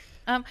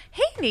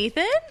Hey,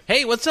 Nathan.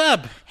 Hey, what's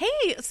up?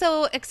 Hey,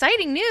 so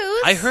exciting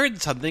news. I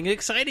heard something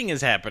exciting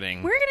is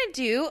happening. We're going to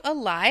do a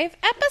live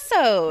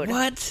episode.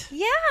 What?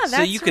 Yeah, that's right.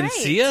 So you can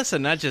see us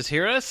and not just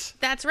hear us?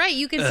 That's right.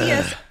 You can see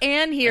us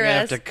and hear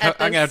us at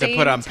the I'm going to have to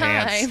put on same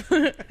pants.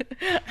 time.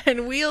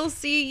 And we'll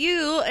see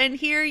you and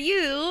hear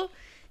you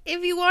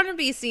if you want to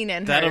be seen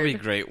and heard. That'll be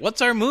great.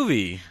 What's our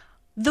movie?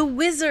 The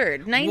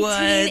Wizard,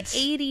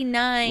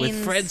 1989.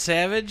 With Fred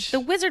Savage? The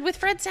Wizard with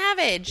Fred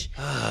Savage.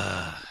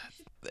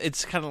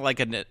 It's kind of like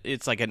a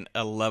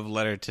love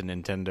letter to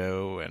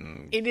Nintendo,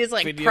 and It is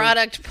like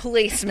product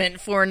placement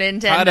for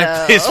Nintendo.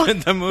 Product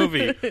placement, the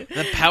movie.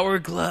 The Power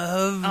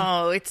Glove.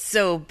 Oh, it's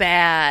so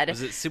bad.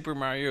 Was it Super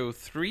Mario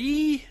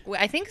 3?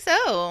 I think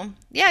so.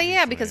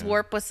 Yeah, because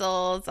warp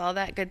whistles, all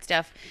that good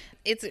stuff.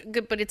 It's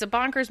good, but it's a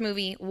bonkers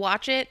movie.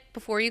 Watch it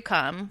before you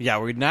come. Yeah,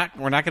 we're not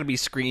going to be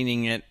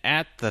screening it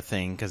at the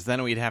thing, because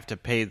then we'd have to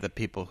pay the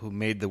people who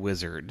made The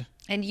Wizard.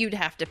 And you'd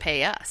have to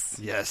pay us.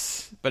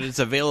 Yes. But it's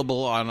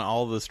available on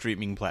all the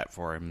streaming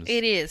platforms.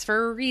 It is,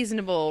 for a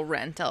reasonable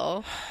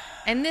rental.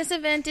 And this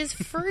event is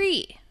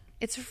free.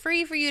 It's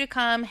free for you to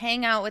come,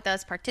 hang out with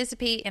us,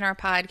 participate in our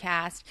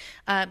podcast.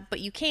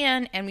 But you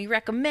can, and we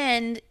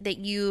recommend that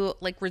you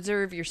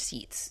reserve your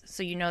seats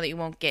so you know that you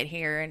won't get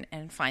here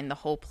and find the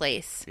whole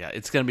place. Yeah,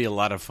 it's going to be a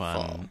lot of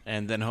fun. Full.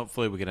 And then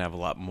hopefully we can have a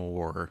lot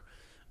more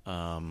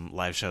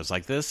live shows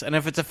like this. And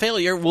if it's a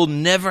failure, we'll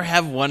never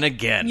have one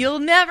again. You'll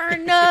never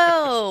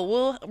know.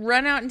 We'll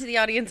run out into the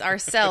audience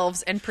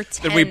ourselves and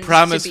pretend we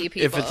promise, to be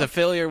people. if it's a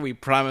failure, we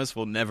promise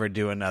we'll never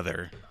do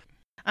another.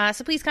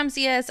 So please come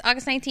see us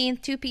August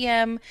 19th, 2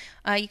 p.m.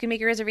 You can make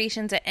your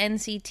reservations at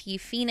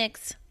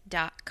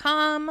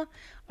nctphoenix.com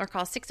or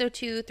call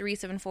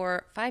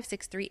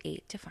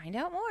 602-374-5638 to find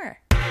out more.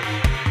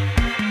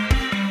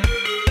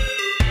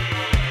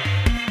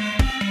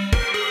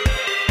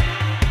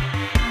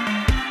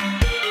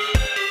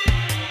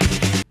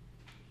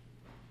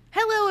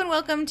 Hello and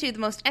welcome to the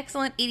Most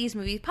Excellent 80s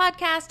Movies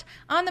Podcast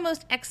on the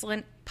Most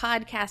Excellent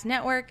Podcast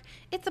Network.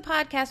 It's a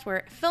podcast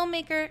where a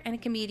filmmaker and a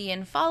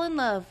comedian fall in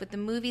love with the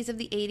movies of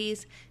the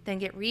 80s, then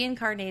get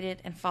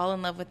reincarnated and fall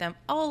in love with them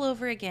all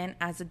over again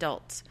as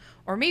adults.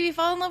 Or maybe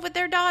fall in love with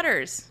their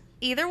daughters.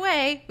 Either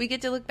way, we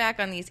get to look back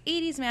on these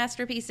 80s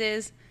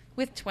masterpieces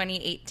with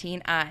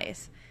 2018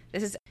 eyes.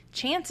 This is,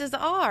 chances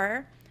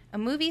are, a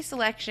movie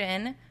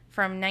selection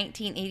from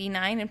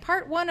 1989 and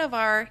part one of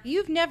our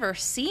You've Never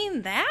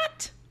Seen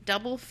That?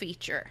 Double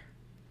feature.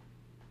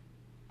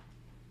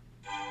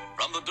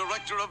 From the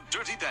director of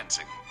Dirty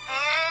Dancing,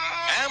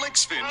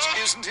 Alex Finch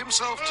isn't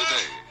himself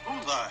today. Who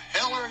the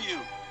hell are you?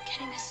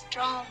 Getting a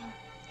strong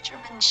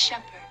German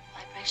Shepherd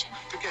vibration.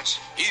 Good guess.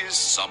 He's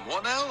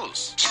someone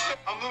else.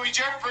 I'm Louis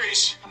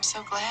Jeffries. I'm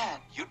so glad.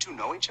 You two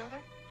know each other?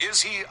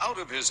 Is he out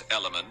of his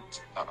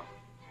element? Uh-oh.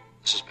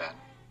 This is bad.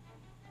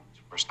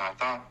 It's worse than I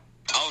thought.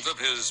 Out of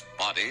his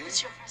body?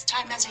 It's your first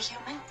time as a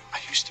human? I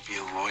used to be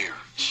a lawyer.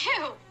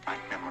 You! My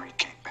memory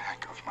came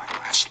back of my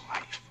last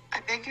life. I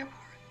beg your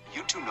pardon.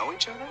 You two know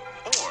each other?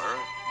 Or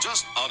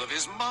just out of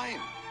his mind?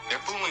 They're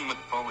fooling with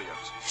the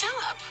folios.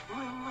 Philip!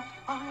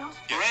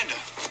 Miranda,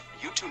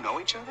 you two know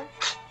each other?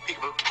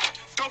 Peekaboo.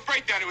 Don't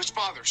break that. It was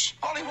father's.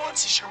 All he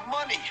wants is your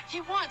money.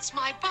 He wants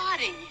my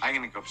body. I'm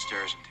gonna go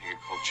upstairs and take a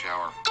cold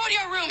shower. Go to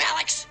your room,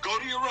 Alex! Go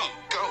to your room.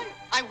 Go.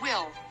 I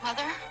will.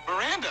 Mother?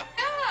 Miranda.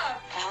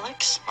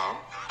 Alex? Huh?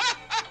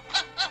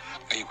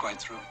 Are you quite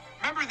through?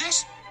 Remember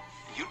this?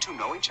 You two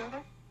know each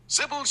other?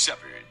 Sybil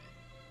Shepherd,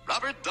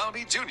 Robert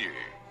Downey Jr.,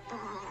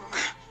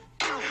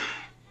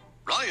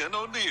 Ryan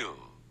O'Neal,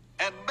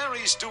 and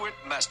Mary Stuart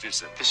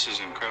Masterson. This is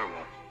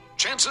incredible.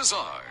 Chances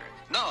are,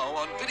 now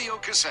on video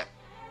cassette.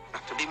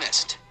 Not to be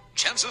missed.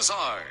 Chances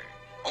are,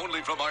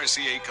 only from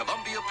RCA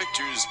Columbia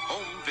Pictures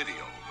Home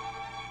Video.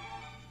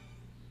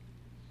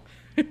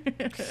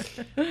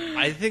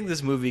 I think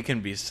this movie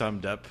can be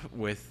summed up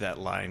with that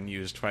line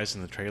used twice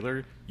in the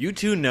trailer. You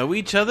two know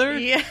each other?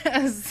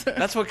 Yes.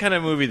 That's what kind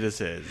of movie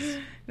this is.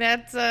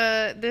 That's,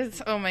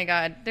 this, oh my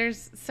God.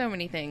 There's so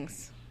many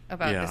things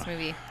about this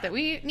movie that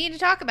we need to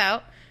talk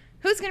about.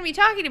 Who's going to be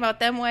talking about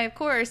them? Why, of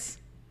course,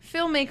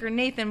 filmmaker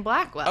Nathan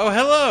Blackwell. Oh,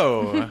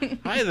 hello.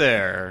 Hi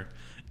there.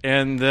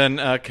 And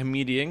then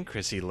comedian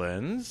Chrissy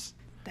Lenz.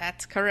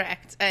 That's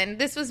correct. And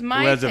this was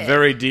my Who has pick. a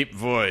very deep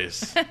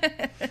voice.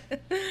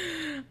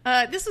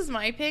 This was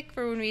my pick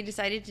for when we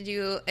decided to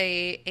do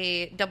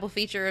a double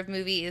feature of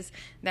movies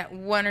that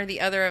one or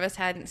the other of us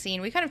hadn't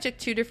seen. We kind of took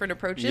two different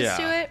approaches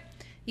to it.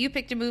 You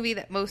picked a movie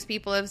that most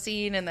people have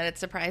seen and that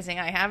it's surprising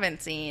I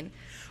haven't seen.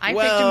 I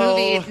picked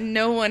a movie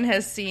no one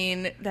has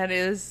seen that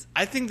is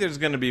I think there's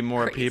going to be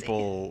more crazy.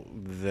 people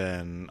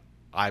than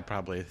I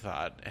probably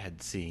thought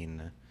had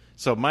seen.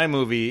 So my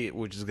movie,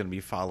 which is going to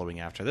be following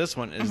after this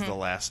one, is The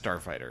Last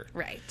Starfighter.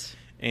 right.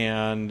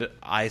 And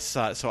I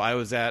saw, so I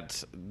was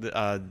at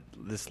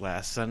this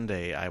last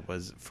Sunday. I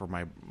was for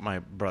my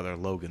brother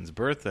Logan's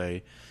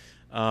birthday,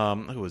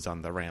 who was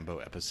on the Rambo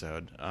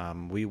episode.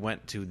 We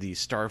went to the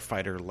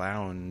Starfighter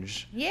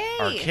Lounge Yay!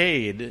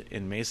 arcade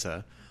in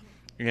Mesa,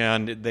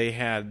 And they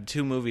had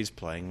 2 movies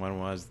playing. One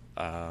was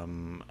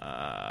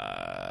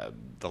The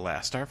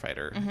Last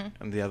Starfighter,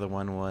 and the other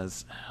one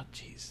was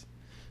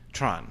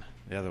Tron.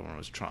 The other one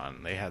was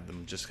Tron. They had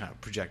them just kind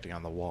of projecting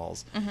on the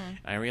walls. And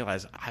I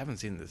realized I haven't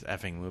seen this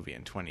effing movie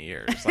in 20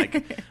 years.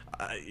 Like,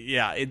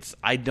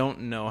 I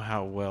don't know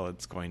how well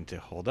it's going to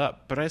hold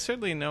up, but I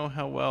certainly know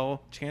how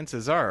well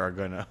chances are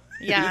going to.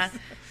 Yeah.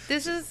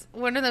 This is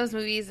one of those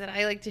movies that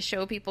I like to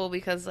show people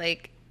because,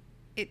 like,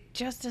 it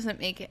just doesn't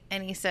make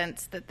any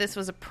sense that this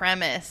was a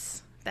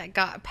premise that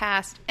got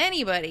past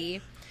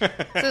anybody.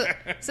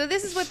 So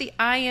this is what the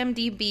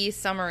IMDb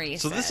summary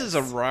says. So this is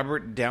a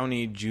Robert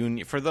Downey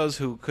Jr. For those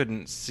who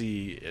couldn't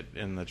see it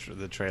in the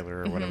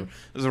trailer or whatever,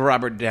 this is a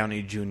Robert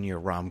Downey Jr.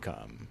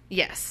 rom-com.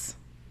 Yes.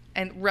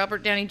 And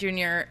Robert Downey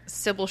Jr.,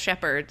 Sybil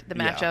Shepherd, the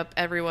matchup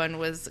everyone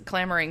was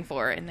clamoring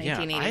for in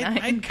 1989.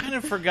 Yeah, I'd kind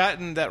of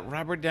forgotten that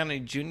Robert Downey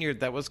Jr.,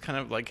 that was kind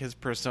of like his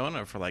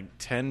persona for like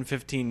 10,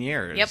 15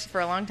 years. Yep, for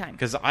a long time.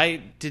 Because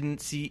I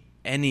didn't see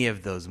any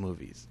of those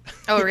movies.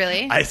 Oh,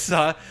 really? I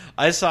saw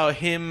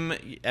him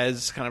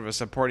as kind of a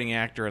supporting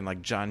actor in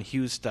like John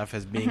Hughes stuff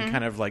as being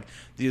kind of like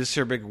the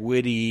acerbic,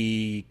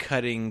 witty,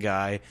 cutting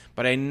guy,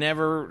 but I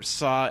never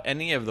saw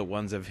any of the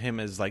ones of him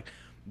as like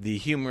the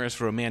humorous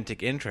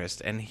romantic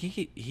interest, and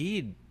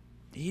he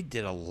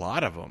did a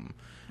lot of them.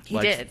 He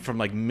did. From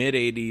like mid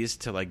 80s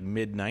to like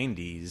mid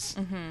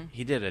 90s.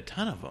 He did a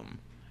ton of them,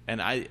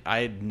 and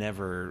I'd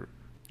never.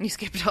 You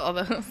skipped all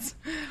those.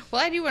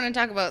 Well, I do want to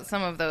talk about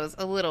some of those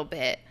a little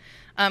bit,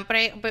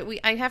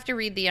 I have to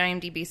read the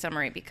IMDb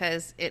summary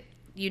because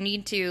you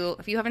need to,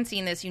 if you haven't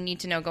seen this, you need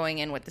to know going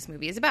in what this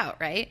movie is about,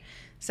 right?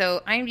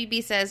 So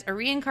IMDb says a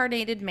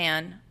reincarnated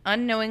man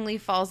unknowingly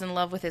falls in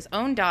love with his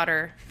own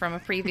daughter from a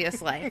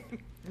previous life.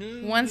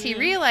 Once he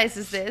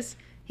realizes this,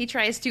 he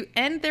tries to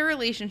end their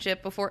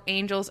relationship before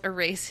angels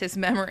erase his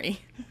memory.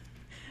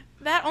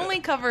 That only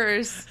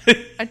covers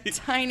a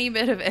tiny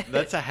bit of it.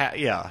 That's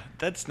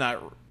that's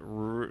not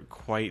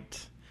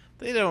quite.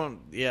 They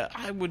don't. Yeah,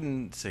 I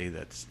wouldn't say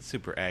that's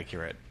super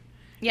accurate.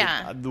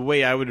 Yeah. The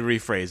way I would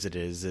rephrase it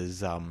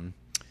is a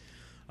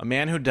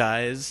man who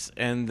dies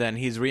and then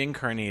he's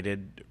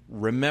reincarnated,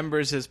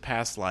 remembers his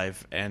past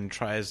life, and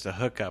tries to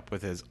hook up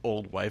with his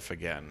old wife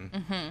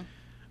again,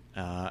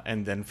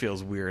 and then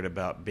feels weird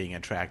about being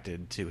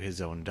attracted to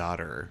his own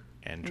daughter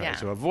and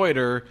tries to avoid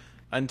her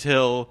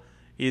until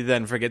he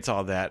then forgets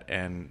all that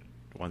and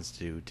wants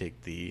to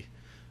take the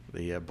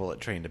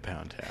bullet train to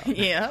Pound Town.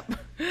 Yep.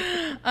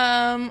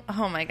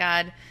 Oh my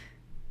God.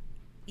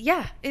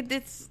 Yeah.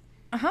 It's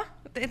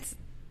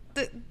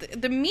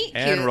the meet cute.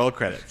 And roll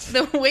credits.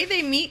 The way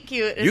they meet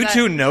cute. Is you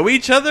two know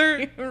each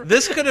other?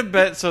 This could have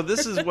been. So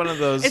this is one of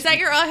those. Is that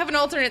your? I have an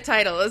alternate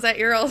title. Is that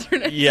your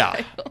alternate?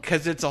 Yeah,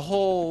 because it's a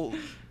whole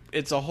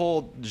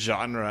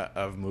genre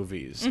of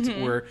movies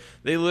where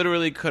they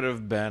literally could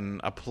have been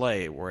a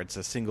play where it's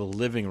a single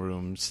living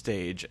room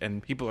stage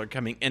and people are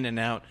coming in and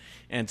out,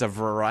 and it's a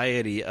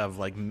variety of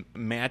like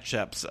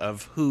matchups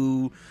of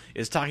who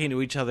is talking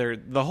to each other.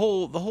 The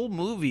whole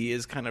movie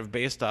is kind of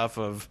based off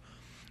of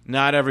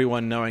not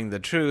everyone knowing the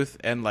truth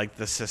and like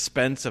the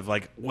suspense of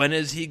like when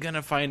is he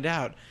gonna find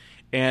out,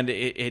 and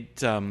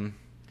it's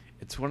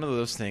one of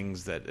those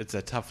things that it's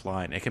a tough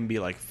line. It can be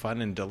like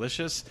fun and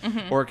delicious,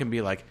 or it can be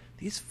like,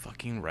 these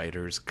fucking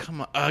writers,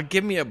 come on,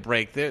 give me a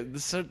break.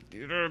 It's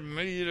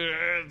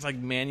like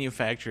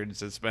manufactured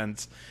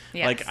suspense.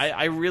 Yes. Like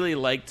I really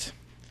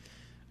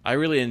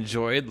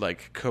enjoyed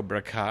like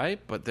Cobra Kai,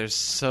 but there's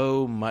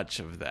so much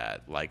of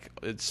that. Like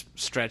it's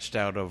stretched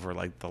out over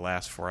like the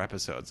last 4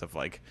 episodes of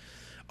like,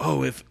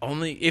 oh,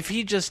 if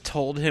he just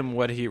told him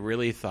what he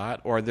really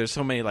thought, or there's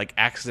so many like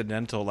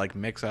accidental like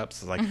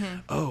mix-ups, like,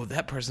 oh,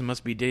 that person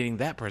must be dating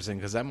that person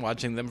because I'm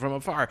watching them from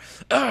afar.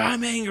 Oh,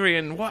 I'm angry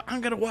and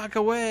I'm gonna walk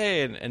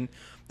away, and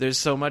there's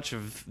so much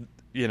of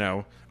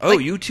like,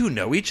 you two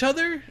know each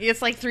other.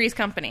 It's like Three's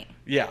Company.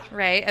 Yeah,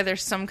 right.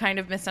 There's some kind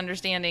of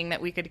misunderstanding that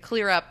we could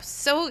clear up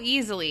so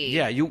easily.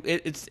 Yeah,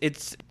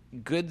 it's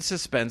good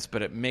suspense,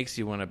 but it makes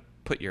you want to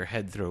put your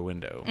head through a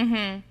window.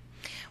 Mm-hmm.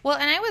 Well,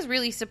 and I was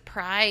really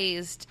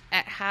surprised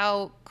at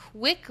how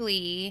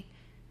quickly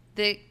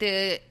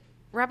the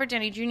Robert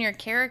Downey Jr.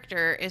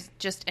 character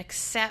just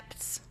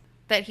accepts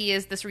that he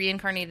is this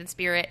reincarnated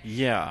spirit.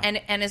 Yeah.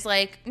 And is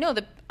like, no,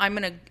 I'm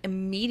going to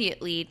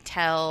immediately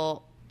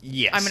tell...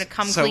 Yes. I'm going to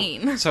come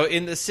clean. So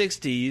in the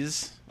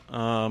 60s...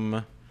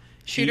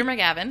 Shooter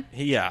McGavin.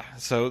 Yeah.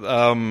 So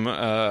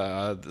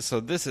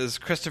this is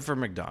Christopher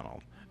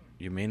McDonald.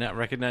 You may not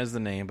recognize the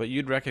name, but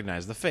you'd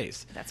recognize the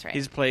face. That's right.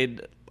 He's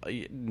played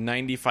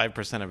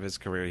 95% of his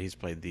career. He's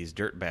played these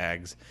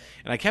dirtbags,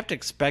 and I kept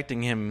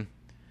expecting him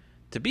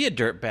to be a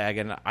dirtbag,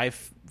 and I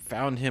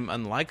found him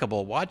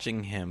unlikable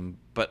watching him,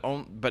 but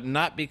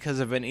not because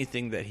of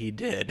anything that he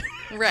did.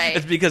 Right.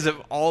 It's because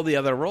of all the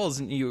other roles,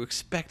 and you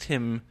expect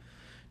him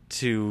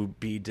to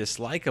be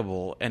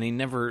dislikable, and he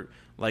never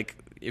he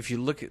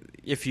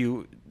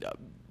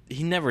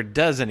never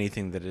does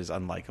anything that is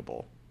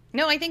unlikable.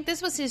 No, I think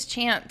this was his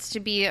chance to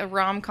be a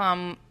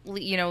rom-com,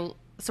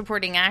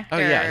 supporting actor. Oh,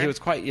 yeah, he was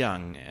quite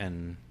young,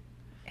 and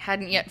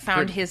hadn't yet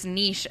found his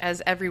niche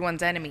as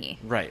everyone's enemy.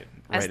 Right.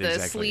 As the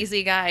exactly.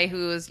 sleazy guy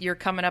you're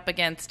coming up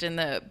against in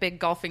the big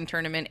golfing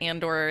tournament,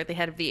 and or the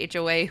head of the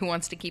HOA who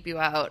wants to keep you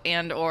out,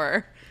 and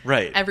or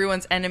Right.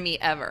 everyone's enemy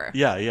ever.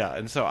 Yeah, yeah.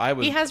 And so I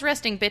was... He has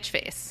resting bitch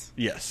face.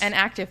 Yes. And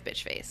active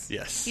bitch face.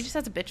 Yes. He just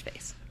has a bitch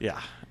face. Yeah.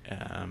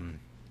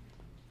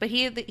 But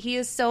he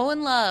is so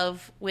in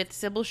love with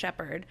Sybil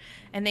Shepherd,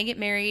 and they get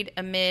married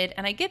amid,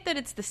 and I get that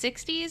it's the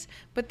 60s,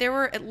 but there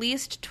were at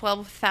least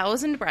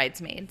 12,000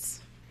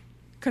 bridesmaids,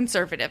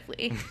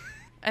 conservatively.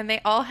 And they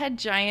all had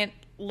giant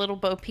little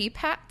Bo Peep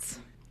hats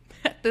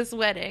at this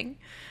wedding.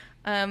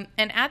 And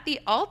at the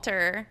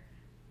altar,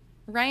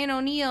 Ryan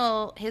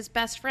O'Neal, his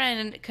best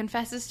friend,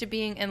 confesses to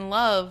being in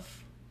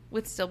love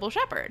with Sybil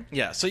Shepherd.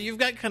 Yeah, so you've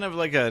got kind of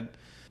like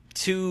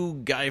two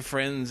guy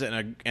friends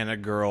and a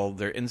girl.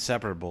 They're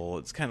inseparable.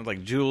 It's kind of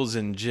like Jules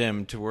and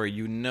Jim, to where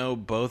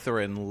both are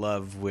in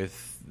love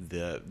with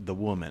the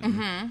woman.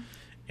 Mm-hmm.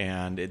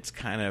 And it's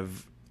kind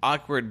of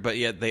awkward, but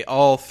yet they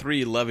all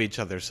three love each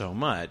other so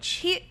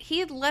much.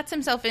 He lets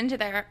himself into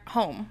their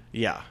home.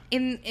 Yeah.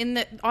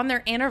 On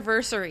their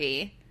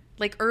anniversary,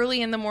 like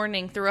early in the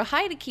morning, through a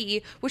hide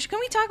key. Which, can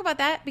we talk about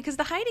that? Because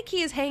the hide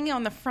key is hanging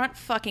on the front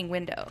fucking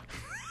window.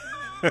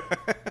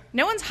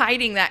 No one's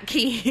hiding that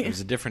key. It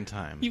was a different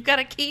time. You've got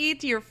a key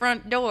to your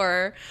front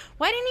door.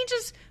 Why didn't he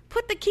just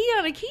put the key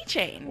on a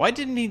keychain? Why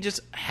didn't he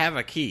just have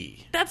a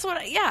key? That's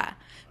yeah.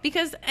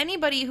 Because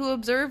anybody who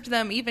observed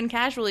them, even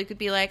casually, could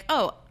be like,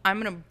 oh,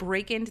 I'm going to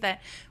break into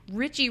that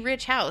richy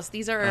rich house.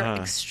 These are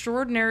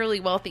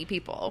extraordinarily wealthy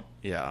people.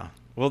 Yeah.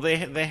 Well, they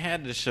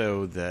had to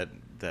show that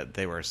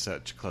they were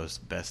such close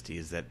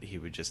besties that he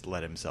would just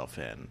let himself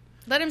in.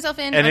 Let himself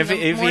in and on if the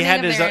he morning had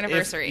of his their own,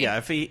 anniversary.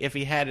 if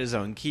he had his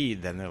own key,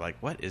 then they're like,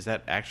 what, is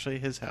that actually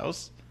his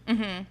house?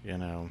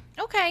 Mm-hmm.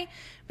 Okay.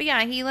 But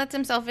yeah, he lets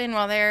himself in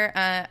while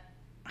they're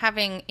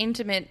having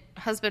intimate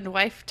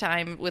husband-wife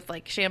time with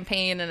like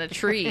champagne and a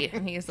tree.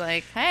 And he's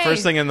like, hey.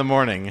 First thing in the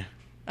morning.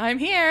 I'm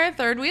here.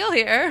 Third wheel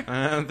here.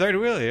 Third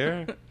wheel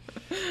here.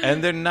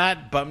 And they're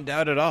not bummed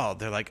out at all.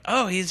 They're like,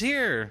 oh, he's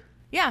here.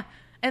 Yeah.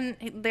 And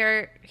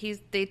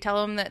they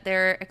tell him that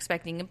they're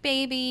expecting a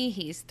baby.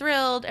 He's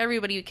thrilled.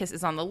 Everybody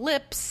kisses on the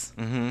lips.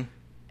 Mm-hmm.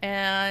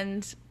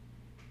 And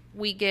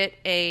we get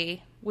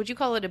would you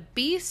call it a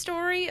B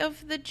story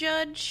of the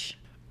judge?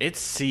 It's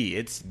C.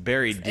 It's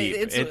buried deep.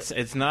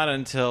 It's not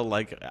until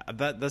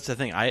that's the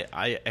thing.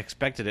 I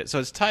expected it. So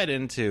it's tied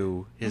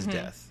into his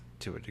death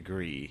to a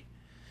degree.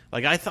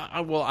 Like I thought,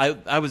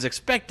 I was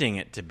expecting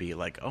it to be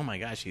like, oh my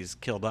gosh, he's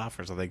killed off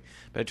or something.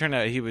 But it turned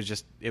out it was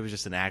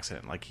just an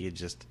accident. Like he had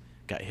just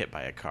got hit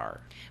by a car.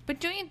 But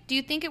do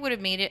you think it would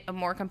have made it a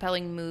more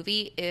compelling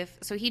movie if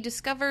he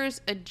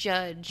discovers a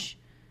judge?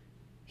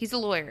 He's a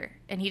lawyer,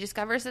 and he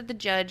discovers that the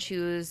judge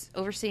who's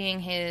overseeing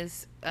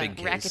his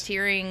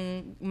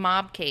racketeering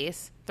mob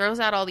case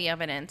throws out all the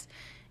evidence,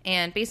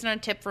 and based on a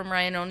tip from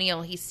Ryan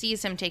O'Neal, he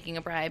sees him taking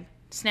a bribe,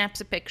 snaps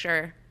a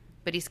picture,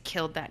 but he's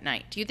killed that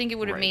night. Do you think it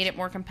would have made it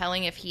more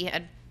compelling if he'd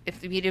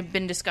have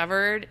been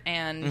discovered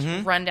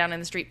and run down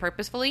in the street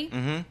purposefully?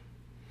 Mm-hmm.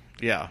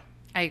 Yeah.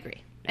 I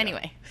agree. Yeah.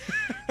 Anyway,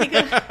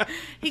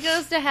 he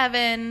goes to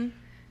heaven.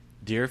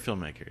 Dear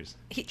filmmakers.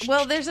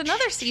 There's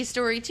another C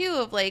story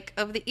too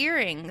of the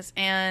earrings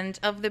and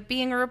of the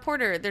being a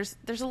reporter. There's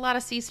a lot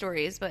of C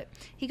stories, but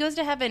he goes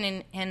to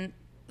heaven and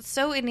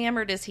so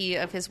enamored is he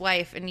of his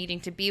wife and needing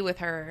to be with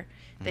her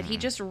that he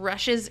just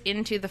rushes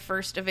into the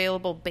first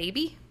available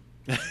baby.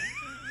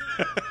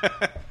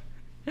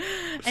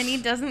 And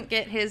he doesn't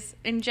get his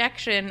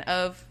injection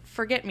of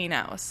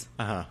forget-me-nows.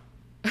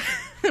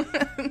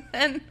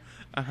 And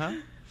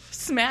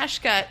smash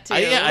cut to...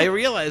 I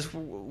realized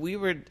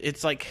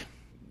it's like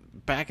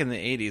back in the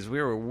 80s, we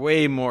were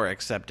way more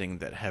accepting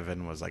that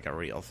heaven was like a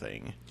real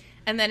thing.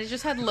 And then it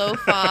just had low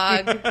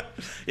fog.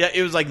 Yeah,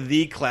 it was like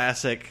the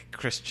classic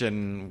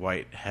Christian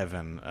white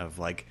heaven of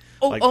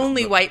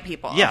only white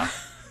people. Yeah.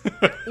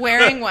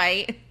 Wearing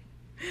white,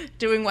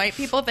 doing white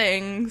people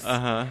things.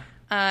 And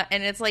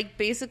it's like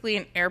basically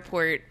an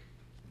airport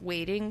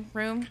waiting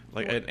room.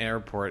 Like an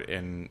airport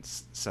in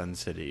Sun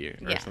City or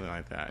something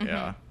like that,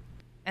 yeah.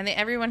 And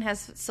everyone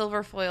has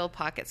silver foil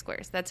pocket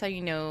squares. That's how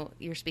you know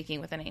you're speaking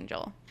with an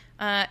angel.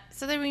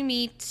 So then we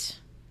meet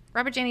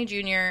Robert Downey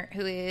Jr.,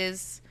 who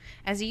is,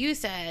 as you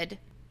said,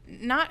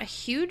 not a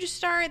huge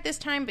star at this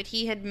time, but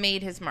he had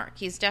made his mark.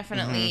 He's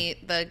definitely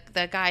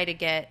the guy to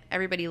get.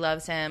 Everybody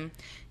loves him.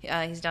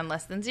 He's done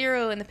Less Than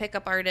Zero and The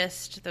Pickup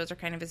Artist. Those are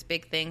kind of his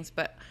big things,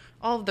 but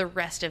all of the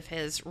rest of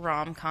his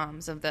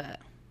rom-coms of the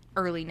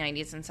early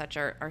 90s and such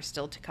are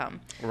still to come.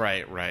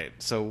 Right.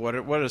 So what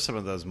are some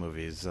of those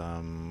movies?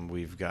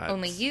 We've got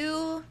Only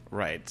You.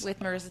 Right. With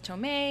Marissa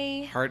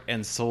Tomei. Heart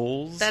and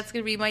Souls. That's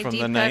going to be my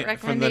deep cut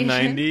recommendation.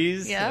 From the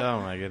 90s? Yeah.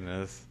 Oh my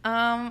goodness.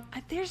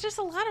 There's just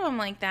a lot of them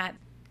like that.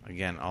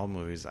 Again, all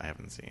movies I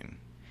haven't seen.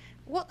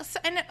 Well,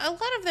 and a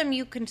lot of them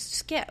you can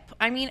skip.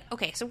 I mean,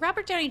 okay, so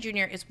Robert Downey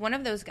Jr. is one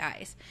of those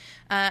guys,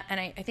 and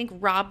I think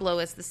Rob Lowe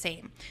is the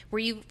same,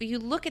 where you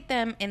look at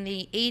them in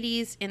the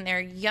 80s in their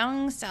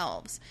young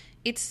selves,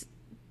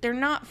 they're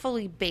not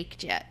fully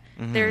baked yet.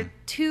 They're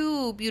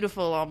too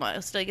beautiful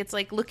almost. Like, it's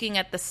like looking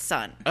at the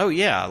sun. Oh,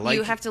 yeah. Like,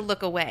 you have to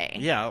look away.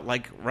 Yeah,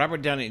 like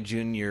Robert Downey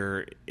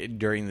Jr.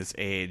 during this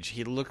age,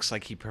 he looks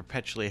like he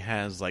perpetually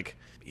has, like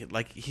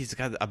he's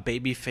got a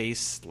baby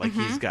face, like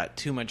he's got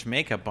too much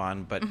makeup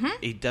on, but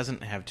he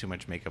doesn't have too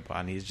much makeup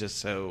on. He's just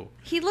so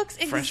He looks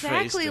fresh-faced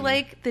exactly and-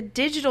 like the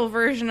digital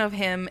version of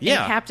him in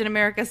Yeah. Captain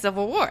America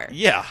Civil War.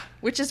 Yeah.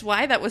 Which is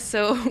why that was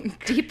so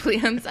deeply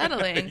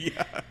unsettling.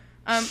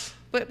 Yeah.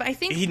 But I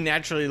think... He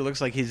naturally looks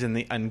like he's in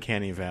the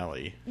uncanny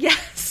valley.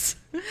 Yes.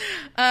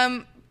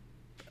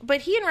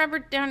 But he and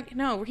Robert Downey...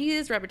 No, he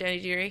is Robert Downey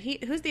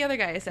Jr. Who's the other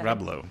guy I said?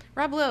 Rob Lowe.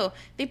 Rob Lowe.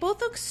 They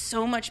both look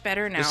so much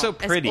better now. They're so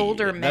pretty. As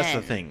older men. That's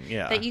the thing,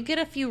 yeah. That you get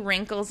a few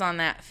wrinkles on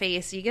that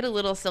face, you get a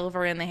little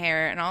silver in the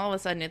hair, and all of a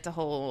sudden it's a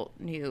whole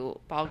new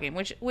ballgame,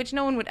 which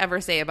no one would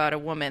ever say about a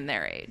woman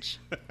their age.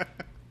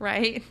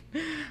 Right?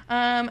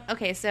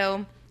 Okay,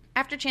 so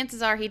after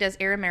Chances Are, he does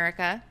Air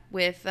America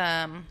with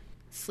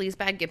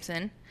Sleazebag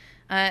Gibson.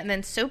 And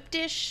then Soap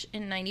Dish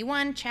in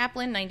 91,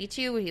 Chaplin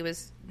 92, he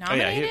was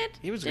nominated. Oh, yeah,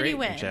 he was Did great he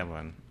win? in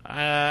Chaplin.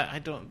 I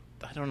don't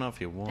know if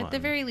he won. At the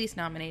very least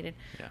nominated.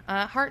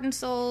 Yeah. Heart and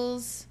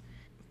Souls,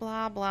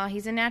 blah, blah.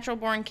 He's in Natural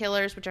Born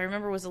Killers, which I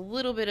remember was a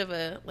little bit of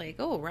a, like,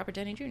 oh, Robert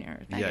Downey Jr.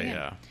 is back again.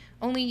 Yeah.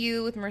 Only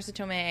You with Marissa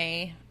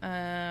Tomei,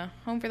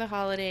 Home for the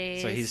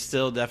Holidays. So he's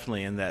still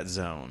definitely in that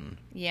zone.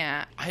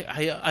 Yeah.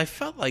 I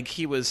felt like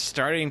he was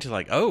starting to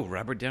like, oh,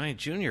 Robert Downey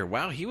Jr.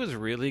 Wow, he was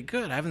really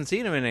good. I haven't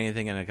seen him in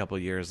anything in a couple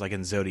of years, like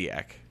in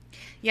Zodiac.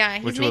 Yeah,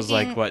 he's Which was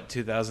like, what,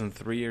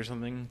 2003 or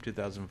something?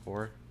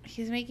 2004?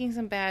 He's making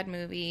some bad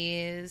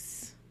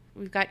movies.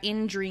 We've got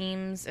In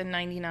Dreams in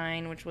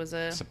 99, which was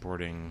a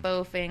Supporting.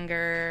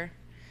 Bowfinger,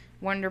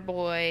 Wonder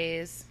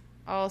Boys,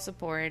 all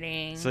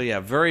supporting. So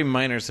yeah, very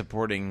minor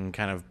supporting,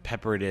 kind of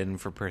peppered in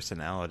for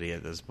personality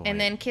at this point. And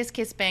then Kiss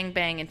Kiss Bang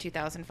Bang in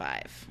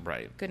 2005.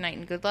 Right. Good Night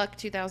and Good Luck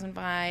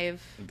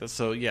 2005.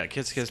 So yeah,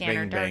 Kiss Kiss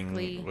Scanner Bang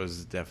Darkly. Bang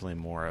was definitely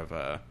more of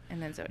a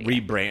And then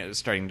Zodiac.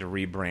 starting to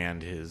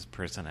rebrand his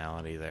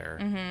personality there.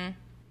 Mm-hmm.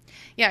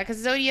 Yeah, because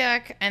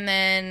Zodiac and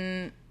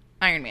then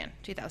Iron Man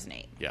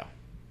 2008. Yeah.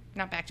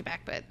 Not back to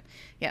back, but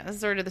yeah, this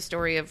is sort of the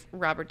story of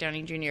Robert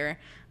Downey Jr.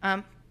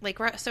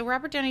 So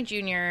Robert Downey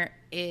Jr.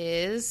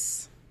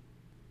 is...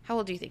 How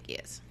old do you think he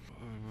is?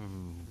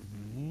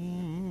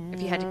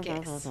 If you had to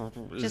guess.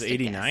 Is Just it a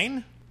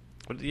 89?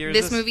 What year is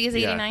This this? movie is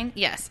 89?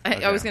 Yeah. Yes.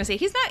 Okay. I was going to say,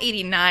 he's not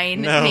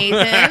 89, No.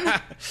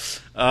 Nathan.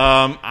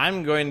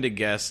 I'm going to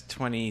guess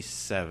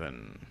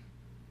 27.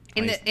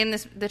 In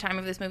the time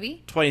of this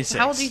movie? 26.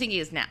 How old do you think he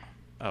is now?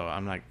 Oh,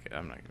 I'm not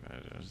gonna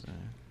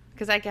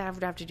Because I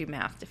would have to do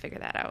math to figure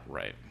that out.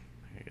 right.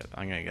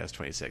 I'm gonna guess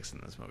 26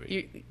 in this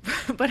movie.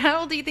 But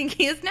how old do you think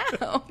he is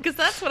now? Because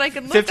that's what I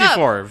could look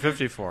up.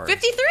 54.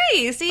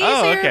 53. See?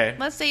 Oh, So okay.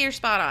 Let's say you're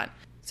spot on.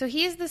 So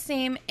he's the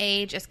same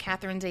age as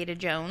Catherine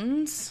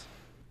Zeta-Jones,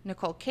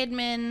 Nicole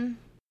Kidman.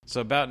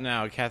 So about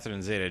now,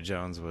 Catherine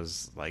Zeta-Jones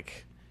was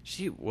like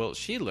she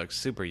looked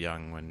super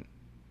young when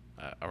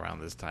around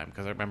this time,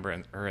 because I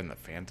remember her in The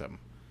Phantom,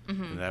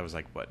 and that was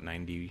like what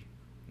 90,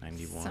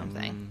 91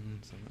 Something.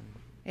 something.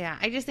 Yeah,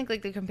 I just think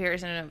like the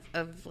comparison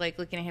of like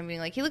looking at him being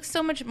like, he looks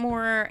so much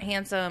more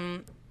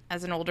handsome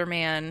as an older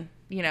man.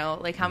 You know,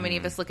 like how many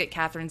of us look at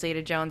Catherine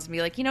Zeta-Jones and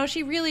be like, you know,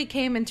 she really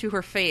came into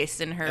her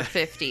face in her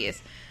 50s.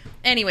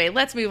 Anyway,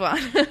 let's move on.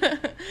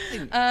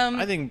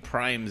 I think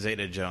prime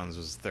Zeta-Jones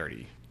was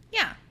 30.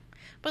 Yeah.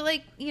 But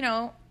like, you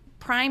know,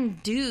 prime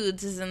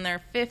dudes is in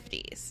their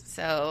 50s.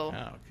 So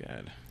Oh,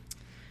 good.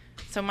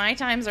 so my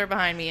times are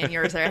behind me and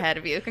yours are ahead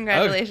of you.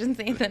 Congratulations,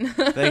 Nathan.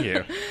 Thank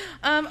you.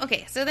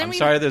 Okay, so then I'm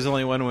sorry there's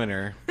only one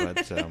winner, but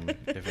if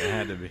it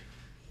had to be.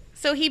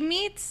 So he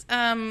meets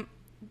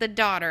the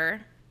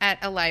daughter at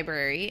a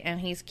library, and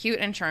he's cute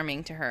and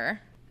charming to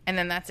her, and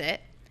then that's it.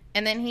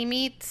 And then he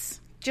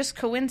meets, just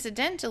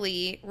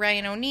coincidentally,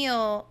 Ryan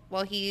O'Neal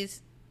while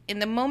he's in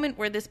the moment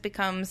where this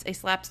becomes a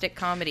slapstick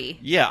comedy.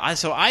 Yeah,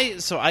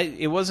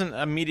 it wasn't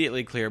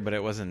immediately clear, but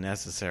it wasn't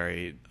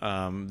necessary.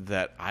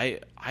 That I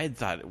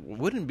thought it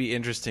wouldn't be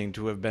interesting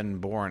to have been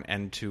born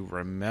and to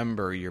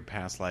remember your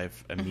past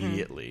life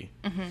immediately,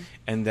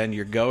 and then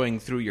you're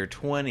going through your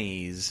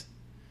 20s,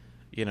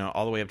 you know,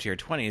 all the way up to your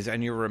 20s,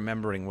 and you're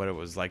remembering what it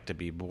was like to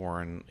be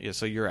born.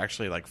 So you're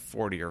actually like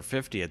 40 or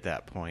 50 at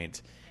that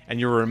point, and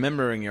you're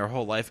remembering your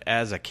whole life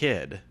as a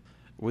kid.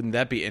 Wouldn't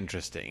that be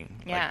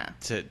interesting? Yeah.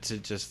 Like, to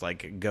just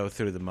like go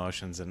through the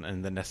motions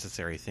and the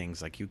necessary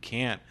things. Like you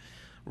can't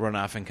run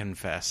off and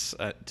confess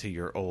to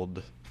your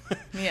old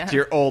Yeah. to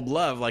your old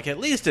love. Like at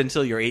least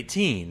until you're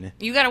 18.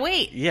 You gotta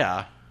wait.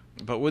 Yeah,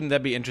 but wouldn't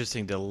that be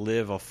interesting to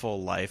live a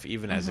full life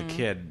even as a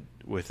kid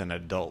with an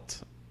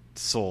adult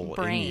soul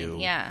Brain, in you?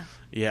 yeah.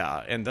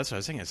 Yeah, and that's what I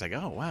was thinking. It's like,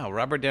 oh wow,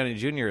 Robert Downey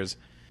Jr. is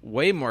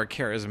way more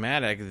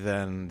charismatic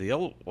than the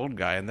old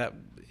guy, and that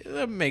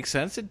makes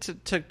sense. It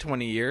took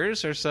 20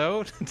 years or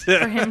so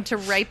For him to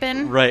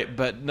ripen. right?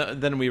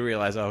 But then we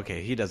realize,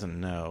 okay, he doesn't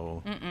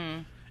know,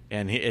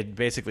 and it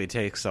basically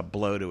takes a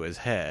blow to his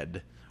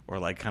head or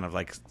like kind of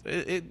like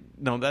it.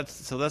 No,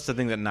 that's the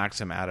thing that knocks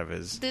him out of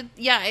his.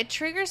 It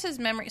triggers his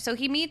memory. So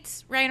he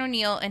meets Ryan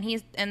O'Neal,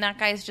 and that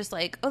guy's just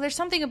like, oh, there's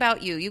something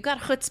about you. You got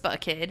chutzpah,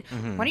 kid.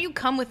 Mm-hmm. Why don't you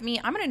come with me?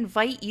 I'm going to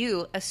invite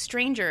you, a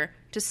stranger,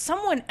 to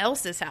someone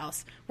else's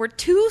house where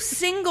 2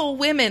 single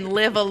women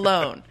live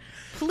alone.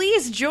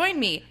 Please join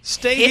me.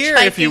 Stay here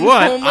if you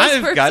want.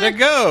 I've got to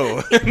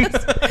go.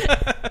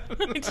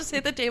 I just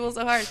hit the table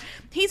so hard.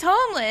 He's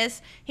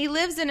homeless. He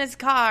lives in his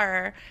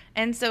car.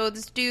 And so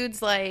this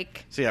dude's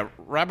like... So yeah,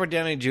 Robert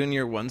Downey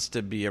Jr. wants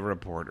to be a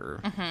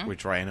reporter,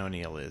 which Ryan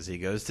O'Neal is. He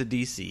goes to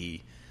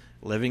D.C.,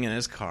 living in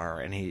his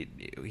car, and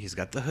he's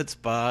got the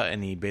chutzpah,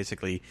 and he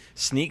basically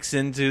sneaks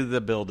into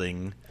the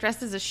building.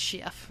 Dressed as a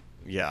chef.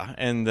 Yeah,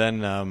 and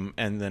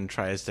then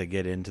tries to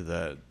get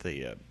into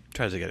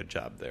tries to get a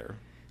job there.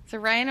 So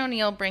Ryan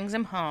O'Neal brings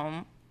him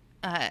home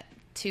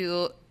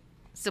to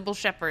Sybil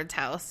Shepherd's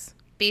house,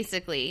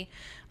 basically,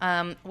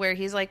 where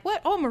he's like,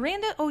 what? Oh,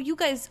 Miranda? Oh,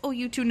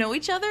 you two know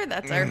each other?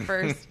 That's our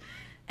first.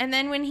 And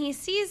then when he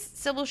sees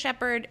Sybil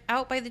Shepherd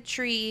out by the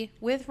tree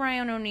with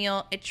Ryan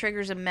O'Neal, it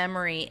triggers a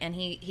memory, and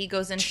he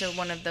goes into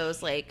one of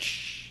those, like,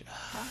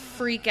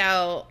 freak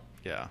out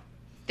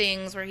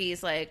things where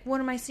he's like, what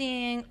am I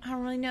seeing? I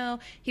don't really know.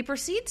 He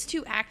proceeds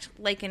to act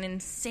like an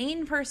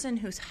insane person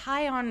who's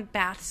high on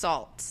bath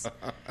salts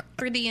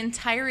for the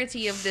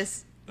entirety of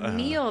this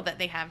meal that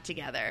they have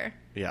together.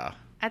 Yeah.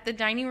 At the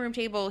dining room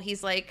table,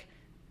 he's like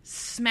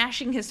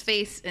smashing his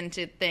face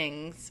into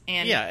things.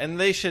 And and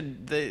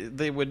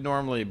they would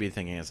normally be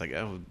thinking, it's like,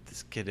 oh,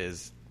 this kid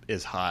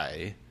is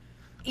high.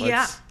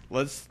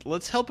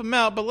 Let's help him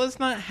out, but let's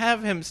not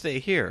have him stay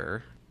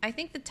here. I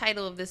think the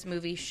title of this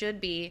movie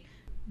should be,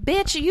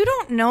 Bitch, You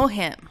Don't Know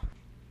Him.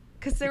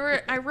 Because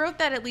I wrote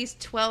that at least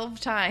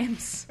 12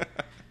 times.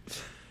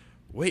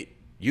 Wait,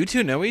 you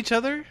two know each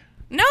other?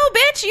 No,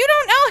 bitch, you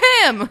don't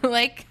know him.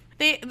 Like,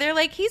 they're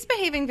like, he's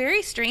behaving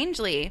very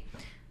strangely.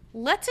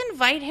 Let's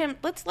invite him.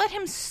 Let's let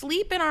him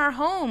sleep in our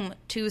home,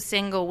 2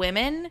 single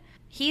women.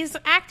 He's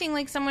acting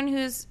like someone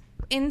who's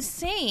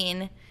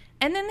insane.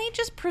 And then they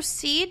just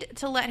proceed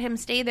to let him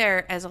stay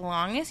there as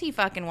long as he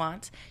fucking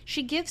wants.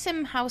 She gives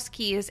him house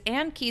keys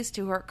and keys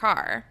to her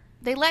car.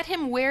 They let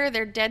him wear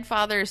their dead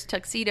father's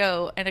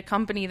tuxedo and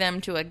accompany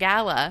them to a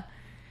gala.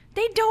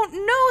 They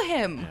don't know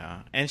him.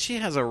 Yeah. And she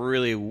has a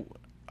really...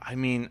 I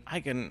mean,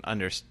 I can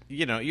understand...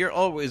 You know, you're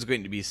always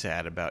going to be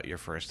sad about your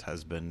first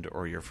husband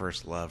or your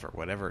first love or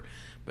whatever.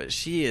 But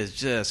she is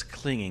just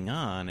clinging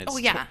on. It's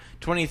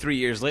 23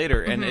 years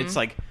later, and it's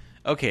like...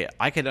 Okay,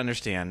 I could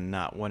understand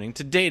not wanting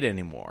to date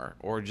anymore,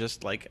 or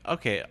just like,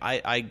 okay,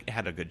 I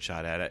had a good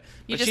shot at it.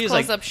 You just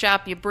close up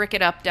shop, you brick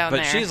it up down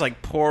there. But she's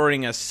like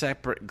pouring a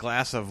separate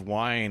glass of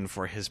wine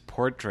for his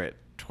portrait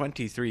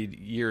 23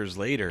 years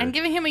later. And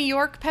giving him a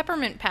York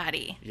peppermint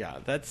patty. Yeah,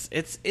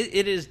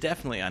 it is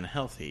definitely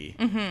unhealthy,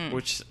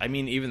 which, I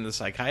mean, even the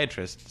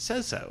psychiatrist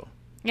says so.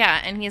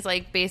 Yeah, and he's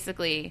like,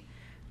 basically,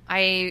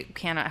 I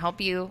cannot help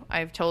you.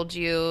 I've told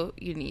you,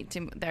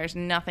 there's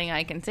nothing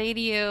I can say to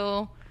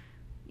you.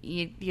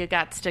 You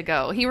gots to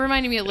go. He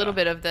reminded me a little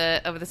bit of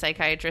the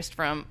psychiatrist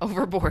from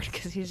Overboard,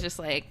 because he's just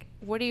like,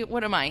 what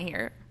am I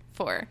here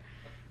for?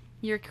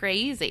 You're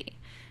crazy.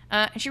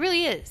 And she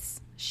really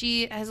is.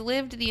 She has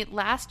lived the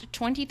last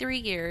 23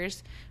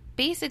 years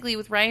basically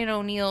with Ryan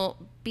O'Neal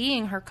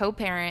being her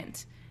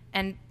co-parent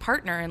and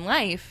partner in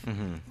life,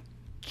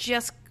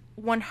 just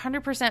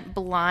 100%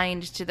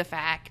 blind to the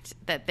fact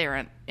that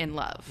they're in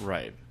love.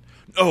 Right.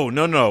 Oh,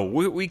 no,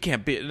 we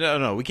can't be.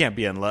 No, we can't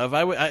be in love.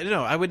 I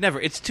would never.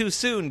 It's too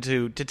soon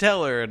to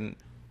tell her. And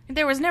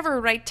there was never a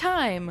right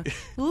time.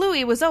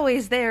 Louis was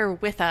always there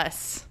with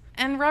us.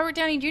 And Robert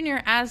Downey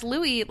Jr. as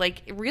Louis,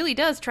 like, really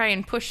does try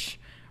and push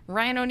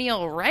Ryan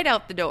O'Neal right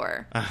out the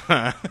door.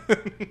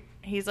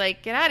 He's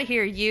like, get out of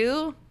here,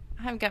 you.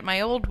 I've got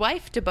my old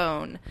wife to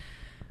bone.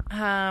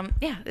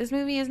 This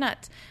movie is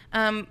nuts.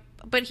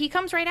 But he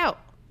comes right out.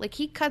 Like,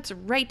 he cuts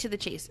right to the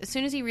chase as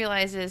soon as he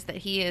realizes that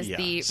he is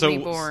the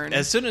reborn.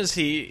 As soon as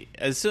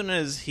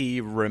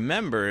he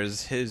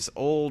remembers, his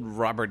old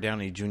Robert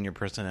Downey Jr.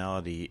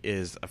 personality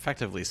is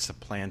effectively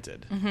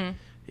supplanted.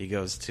 He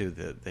goes to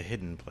the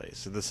hidden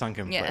place, the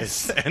sunken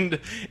place, and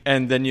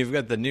then you've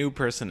got the new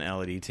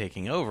personality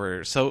taking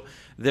over. So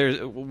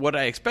there's what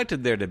I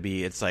expected there to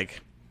be. It's like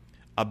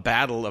a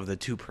battle of the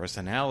 2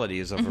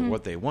 personalities over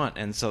what they want,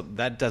 and so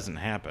that doesn't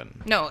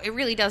happen. No, it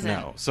really doesn't.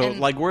 No. So,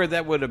 like, where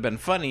that would have been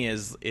funny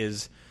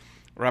is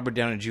Robert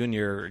Downey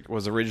Jr.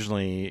 was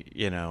originally,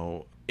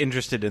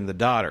 interested in the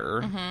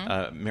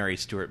daughter, Mary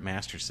Stuart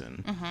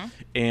Masterson,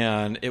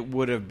 and it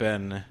would have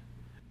been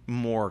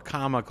more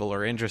comical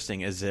or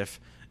interesting as if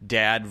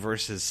dad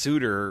versus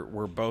suitor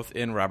were both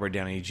in Robert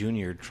Downey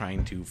Jr.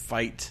 trying to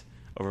fight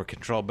over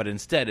control, but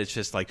instead it's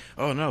just like,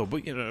 oh no,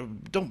 but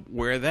don't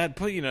wear that,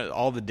 put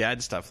all the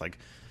dad stuff, like,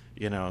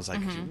 it's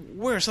like,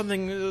 wear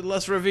something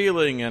less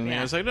revealing, and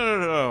it's like,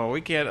 no,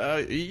 we can't,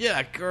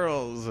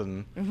 girls,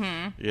 and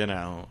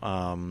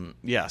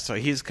so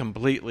he's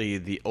completely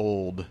the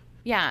old.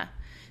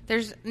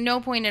 There's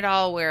no point at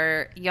all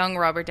where young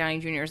Robert Downey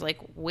Jr. is like,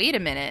 wait a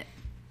minute,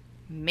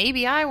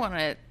 maybe I want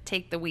to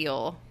take the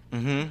wheel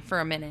for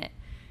a minute.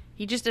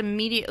 He just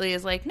immediately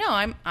is like,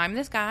 no, I'm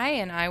this guy,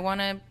 and I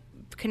want to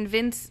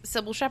convince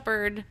Sybil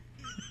Shepherd.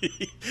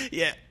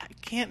 Yeah,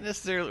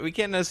 we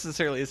can't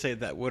necessarily say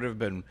that would have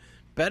been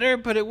better,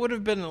 but it would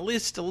have been at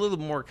least a little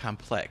more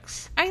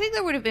complex. I think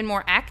there would have been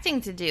more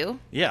acting to do.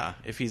 Yeah,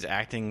 if he's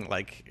acting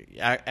like,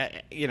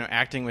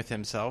 acting with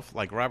himself,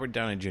 like Robert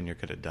Downey Jr.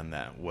 could have done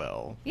that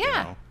well. Yeah. You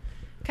know?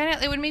 Kind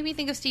of, it would make me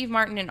think of Steve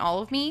Martin in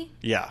All of Me.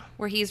 Yeah.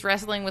 Where he's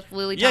wrestling with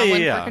Lily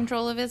Tomlin Yeah. for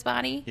control of his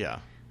body. Yeah.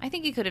 I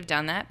think he could have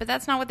done that, but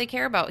that's not what they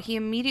care about. He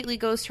immediately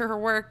goes to her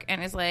work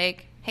and is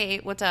like, hey,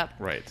 what's up?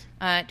 Right.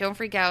 Don't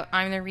freak out.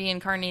 I'm the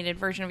reincarnated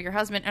version of your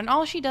husband. And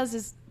all she does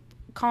is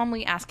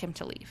calmly ask him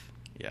to leave.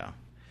 Yeah.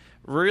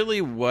 Really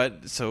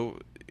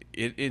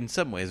in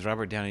some ways,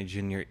 Robert Downey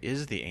Jr.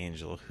 is the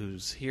angel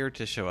who's here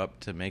to show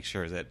up to make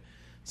sure that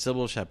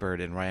Sybil Shepherd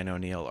and Ryan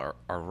O'Neal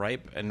are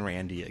ripe and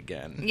randy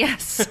again.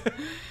 Yes.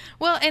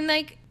 Well, and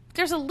like,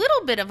 there's a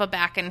little bit of a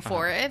back and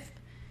forth.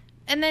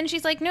 And then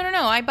she's like, no,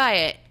 I buy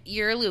it.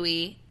 You're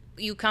Louis.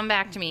 You come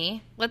back to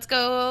me. Let's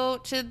go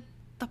to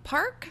the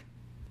park.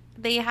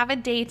 They have a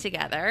day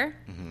together.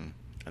 Mm-hmm.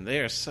 And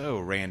they are so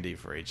randy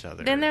for each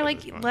other. Then they're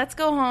like, let's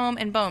go home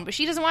and bone. But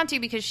she doesn't want to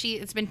because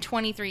it's been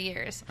 23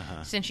 years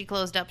since she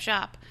closed up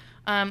shop.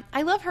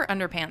 I love her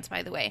underpants,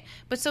 by the way.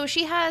 But so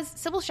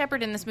Sybil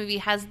Shepherd in this movie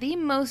has the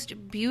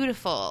most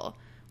beautiful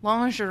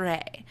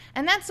lingerie.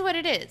 And that's what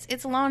it is.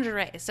 It's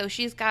lingerie. So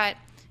she's got,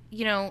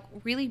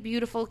 really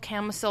beautiful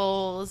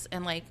camisoles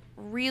and like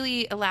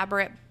really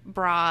elaborate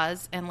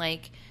bras and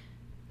like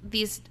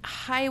these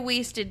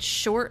high-waisted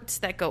shorts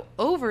that go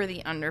over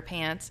the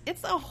underpants.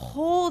 It's a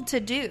whole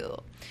to-do.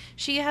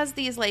 She has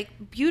these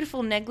like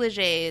beautiful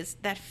negligees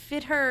that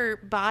fit her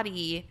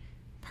body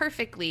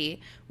perfectly,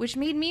 which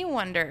made me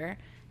wonder,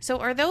 so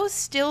are those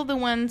still the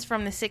ones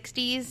from the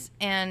 60s,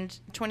 and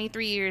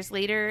 23 years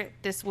later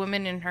this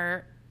woman in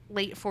her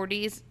late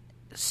 40s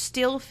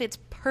still fits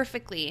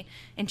perfectly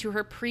into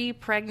her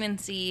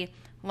pre-pregnancy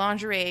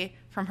lingerie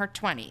from her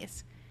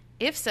 20s?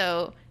 If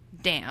so,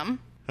 damn.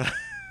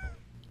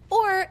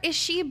 Or is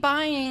she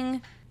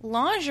buying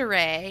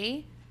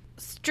lingerie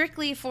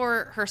strictly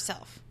for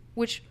herself?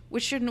 Which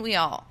shouldn't we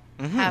all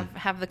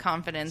have the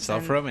confidence?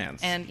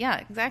 Self-romance. And yeah,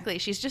 exactly.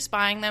 She's just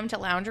buying them to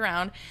lounge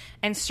around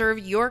and serve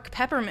York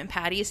peppermint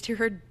patties to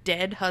her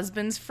dead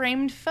husband's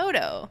framed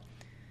photo.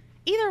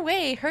 Either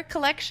way, her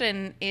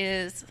collection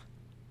is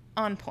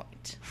on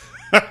point.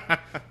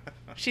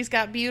 She's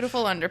got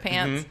beautiful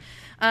underpants.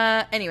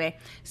 Anyway,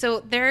 so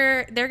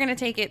they're going to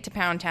take it to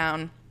Pound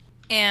Town.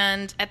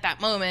 And at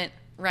that moment,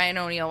 Ryan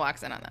O'Neal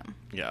walks in on them.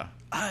 Yeah.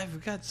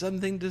 I've got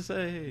something to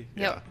say. Yep.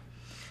 Yeah.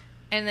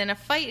 And then a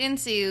fight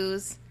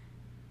ensues.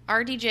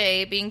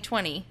 RDJ, being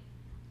 20,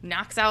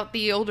 knocks out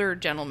the older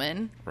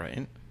gentleman.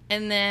 Right.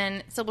 And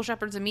then Sybil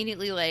Shepherd's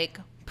immediately like,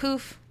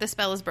 poof, the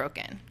spell is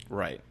broken.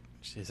 Right.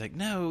 She's like,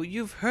 no,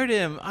 you've hurt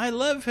him. I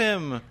love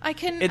him.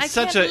 It's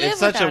such a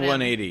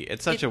 180.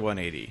 It's such a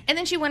 180. And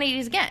then she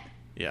 180s again.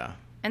 Yeah.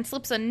 And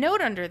slips a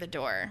note under the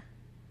door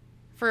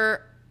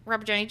for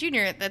Robert Downey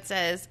Jr. that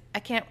says, I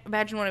can't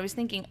imagine what I was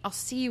thinking. I'll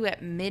see you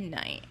at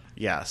midnight.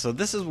 Yeah, so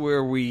this is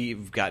where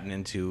we've gotten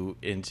into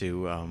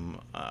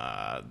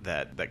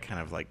that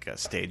kind of like a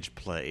stage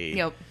play.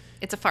 Yep,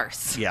 it's a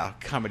farce. Yeah,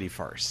 comedy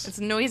farce. It's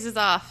noises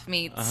off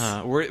meets.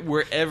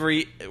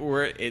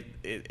 Where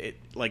it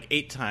like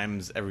 8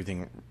 times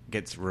everything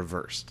gets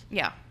reversed.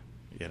 Yeah.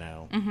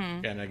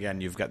 And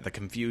again, you've got the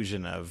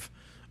confusion of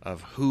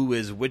who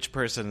is which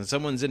person.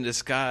 Someone's in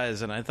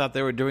disguise, and I thought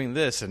they were doing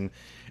this, and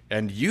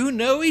you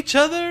know each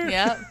other.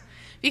 Yep.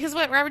 Because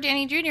what Robert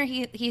Downey Jr.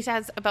 he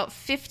has about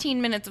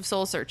 15 minutes of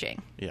soul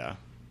searching. Yeah.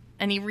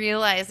 And he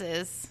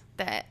realizes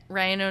that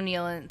Ryan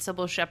O'Neal and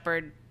Sybil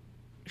Shepherd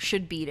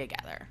should be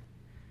together.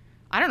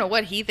 I don't know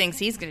what he thinks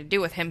he's going to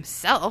do with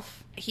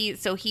himself. He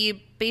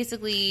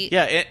basically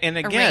and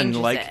again,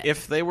 like it.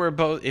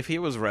 if he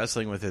was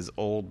wrestling with his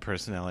old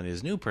personality,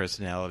 his new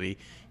personality,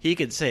 he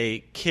could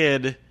say,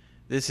 "Kid,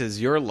 this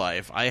is your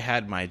life. I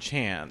had my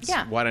chance.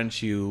 Yeah. Why don't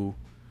you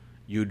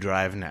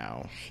drive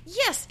now?"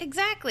 Yes,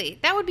 exactly.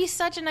 That would be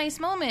such a nice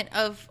moment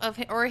of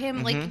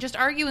him like just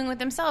arguing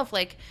with himself,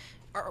 like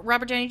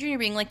Robert Downey Jr.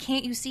 being like,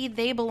 "Can't you see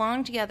they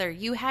belong together?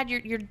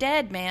 You're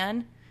dead,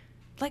 man.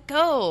 Let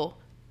go."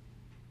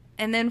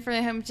 And then for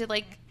him to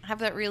like have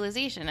that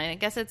realization, and I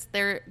guess it's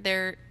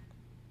they're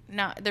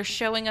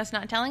showing us,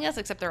 not telling us,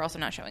 except they're also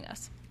not showing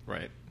us.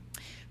 Right.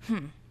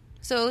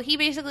 So he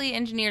basically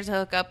engineers a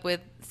hookup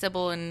with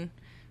Sybil and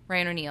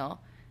Ryan O'Neal,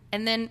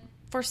 and then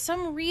for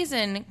some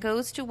reason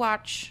goes to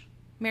watch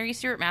Mary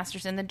Stuart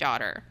Masterson, the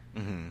daughter,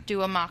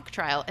 do a mock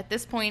trial. At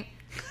this point,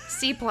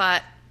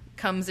 C-plot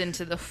comes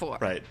into the fore.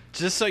 Right.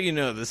 Just so you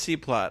know, the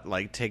C-plot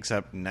like takes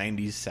up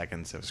 90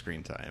 seconds of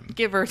screen time.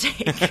 Give or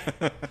take.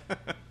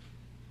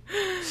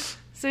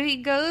 So he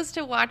goes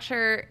to watch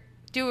her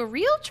do a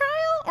real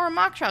trial or a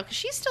mock trial? Because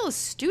she's still a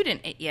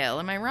student at Yale.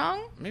 Am I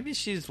wrong? Maybe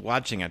she's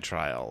watching a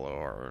trial,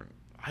 or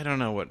I don't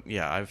know what.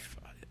 Yeah,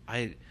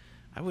 I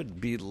would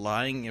be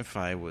lying if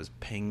I was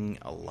paying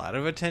a lot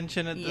of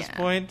attention at this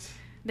point.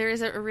 There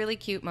is a really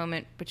cute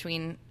moment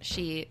between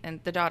she and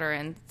the daughter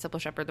and Sybil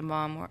Shepherd, the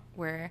mom,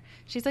 where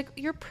she's like,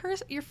 your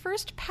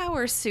first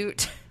power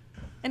suit.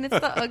 And it's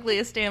the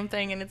ugliest damn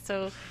thing, and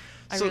I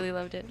really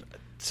loved it.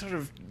 Sort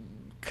of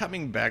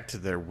coming back to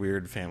their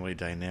weird family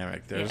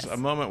dynamic, there's Yes. a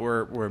moment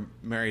where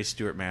Mary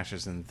Stuart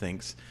Masterson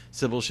thinks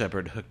Sybil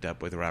Shepherd hooked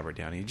up with Robert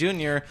Downey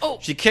Jr. Oh.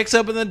 She kicks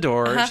open the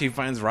door. Uh-huh. She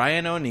finds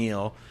Ryan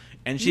O'Neal,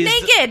 and she's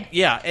naked.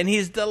 and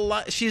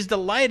she's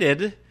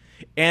delighted,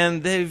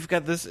 and they've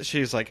got this.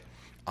 She's like,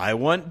 I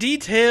want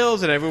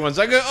details, and everyone's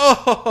like,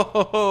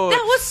 oh,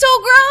 That was so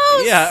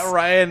gross. yeah.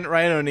 Ryan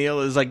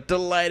O'Neal is like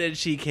delighted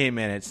she came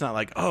in. It's not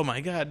like, oh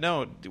my god,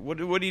 no, what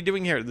are you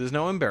doing here? There's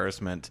no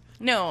embarrassment.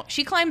 No,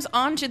 she climbs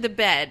onto the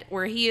bed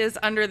where he is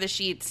under the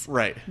sheets.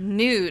 Right.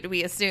 Nude,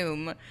 we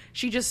assume.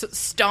 She just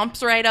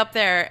stomps right up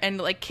there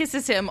and like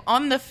kisses him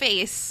on the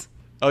face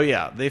Oh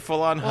yeah, they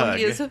full on while hug.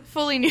 he is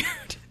fully nude.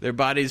 Their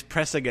bodies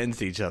press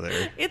against each other.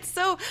 It's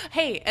so,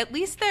 hey, at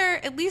least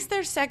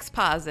they're sex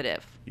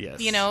positive.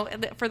 Yes. You know,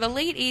 for the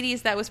late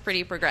 80s that was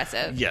pretty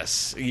progressive.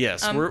 Yes.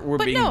 We're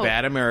but being no.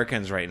 bad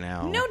Americans right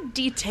now. No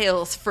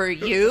details for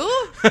you.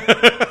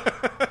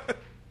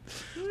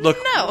 Look,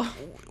 No.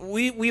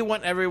 we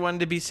want everyone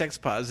to be sex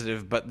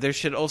positive, but there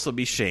should also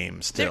be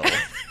shame still.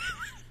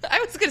 I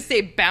was going to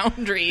say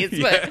boundaries,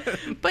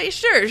 but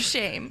sure,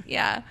 shame.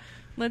 Yeah.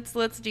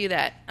 Let's do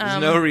that. There's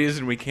no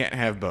reason we can't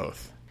have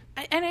both.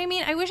 And I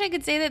mean, I wish I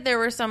could say that there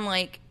were some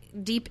like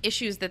deep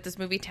issues that this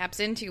movie taps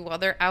into while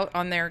they're out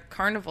on their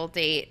carnival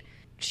date.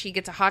 She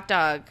gets a hot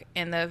dog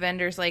and the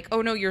vendor's like,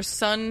 "Oh no, your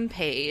son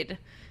paid."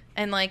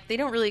 And like they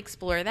don't really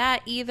explore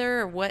that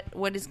either, or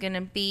what is going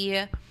to be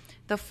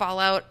the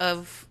fallout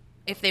of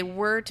if they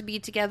were to be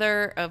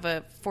together of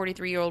a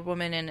 43-year-old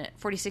woman and a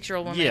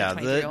 46-year-old woman and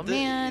a 23-year-old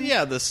man.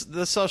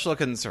 The social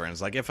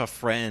concerns, like if a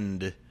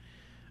friend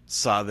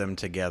saw them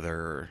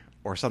together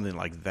or something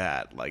like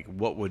that, like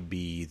what would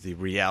be the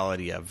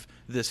reality of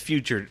this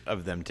future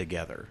of them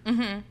together?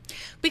 Mm-hmm.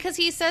 Because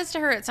he says to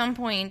her at some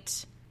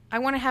point, I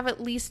want to have at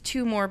least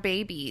 2 more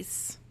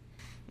babies.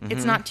 Mm-hmm.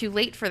 It's not too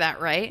late for that,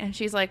 right? And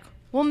she's like,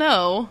 well,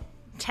 no.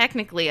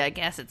 Technically, I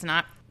guess it's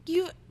not.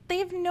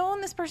 They've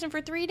known this person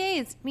for 3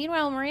 days.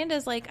 Meanwhile,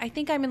 Miranda's like, I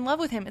think I'm in love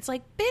with him. It's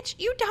like, bitch,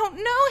 you don't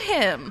know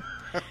him.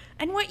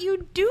 And what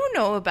you do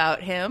know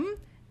about him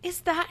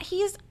is that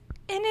he's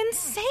an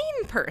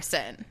insane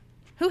person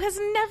who has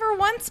never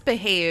once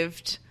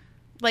behaved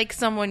like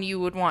someone you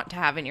would want to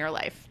have in your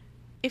life.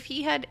 If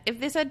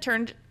this had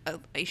turned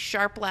a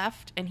sharp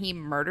left and he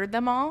murdered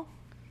them all,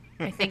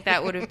 I think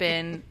that would have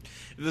been...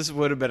 This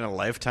would have been a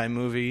Lifetime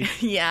movie.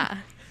 Yeah.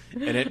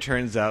 And it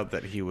turns out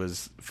that he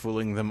was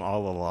fooling them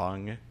all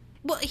along.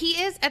 Well,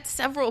 he is at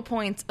several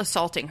points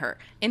assaulting her.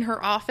 In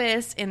her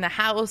office, in the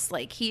house,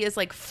 like he is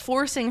like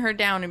forcing her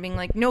down and being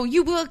like, no,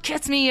 you will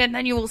kiss me and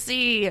then you will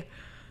see.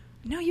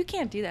 No, you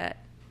can't do that.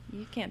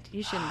 You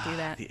shouldn't do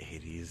that. The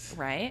 80s.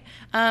 Right?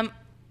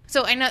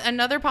 So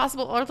another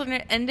possible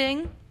alternate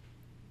ending,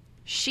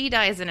 she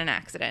dies in an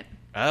accident.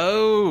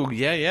 Oh,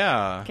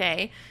 yeah.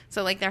 Okay?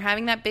 So, like, they're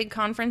having that big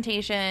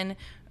confrontation.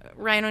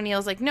 Ryan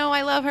O'Neal's like, no,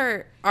 I love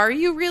her. Are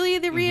you really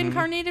the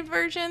reincarnated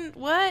version?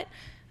 What?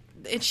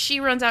 She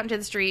runs out into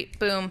the street.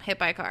 Boom, hit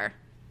by a car.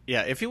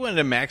 Yeah, if you wanted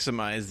to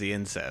maximize the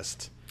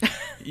incest,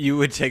 you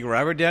would take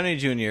Robert Downey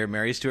Jr.,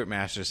 Mary Stuart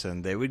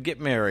Masterson, they would get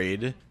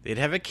married, they'd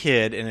have a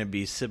kid, and it'd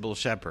be Sybil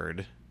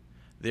Shepherd.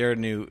 They're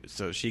new,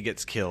 so she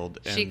gets killed.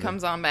 And She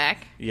comes on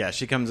back. Yeah,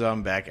 she comes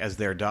on back as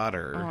their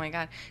daughter. Oh my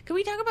god. Can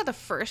we talk about the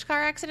first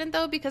car accident,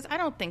 though? Because I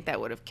don't think that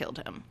would have killed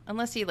him.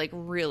 Unless he, like,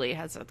 really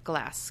has a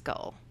glass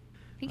skull.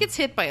 He gets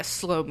hit by a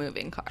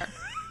slow-moving car.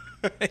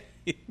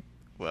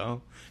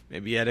 Well,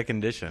 maybe he had a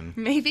condition.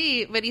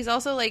 Maybe, but he's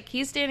also, like,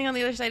 he's standing on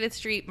the other side of the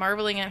street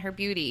marveling at her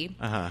beauty.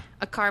 Uh-huh.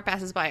 A car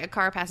passes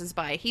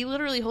by. He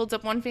literally holds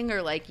up one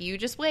finger like, you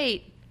just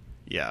wait.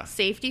 Yeah.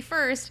 Safety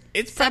first.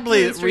 It's Steps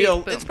probably in the street,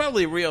 real. boom. It's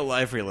probably real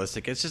life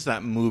realistic. It's just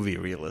not movie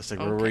realistic,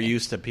 where we're Okay.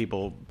 used to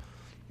people,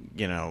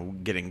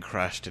 getting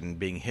crushed and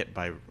being hit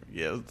by.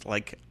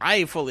 Like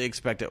I fully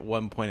expect at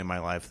one point in my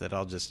life that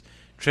I'll just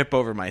trip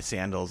over my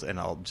sandals and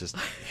I'll just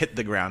hit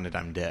the ground and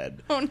I'm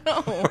dead, Oh,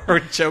 no.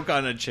 or choke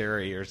on a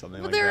cherry or something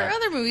Well, like there that. are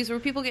other movies where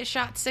people get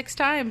shot 6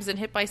 times and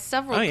hit by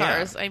several Oh, yeah.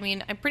 cars. I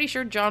mean, I'm pretty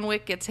sure John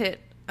Wick gets hit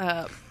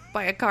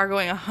by a car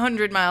going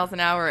 100 miles an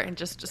hour and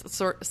just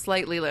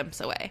slightly limps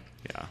away.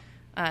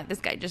 Yeah. This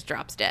guy just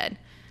drops dead.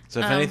 So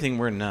if anything,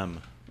 we're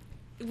numb.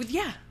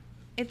 Yeah,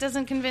 it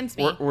doesn't convince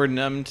me. We're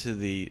numb to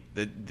the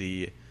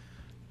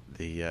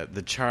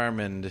charm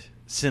and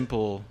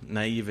simple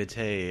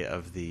naivete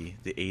of the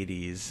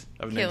 80s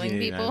of Killing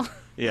 1989. people.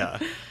 Yeah.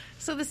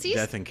 So the C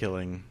Death and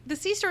killing. the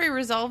C story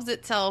resolves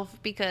itself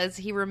because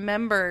he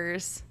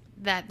remembers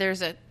that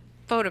there's a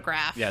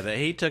photograph. Yeah, that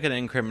he took an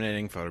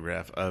incriminating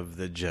photograph of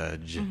the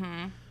judge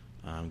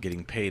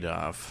getting paid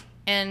off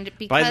And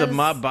because by the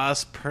mob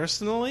boss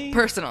personally.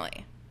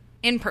 personally,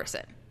 in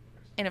person,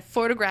 in a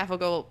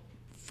photographical.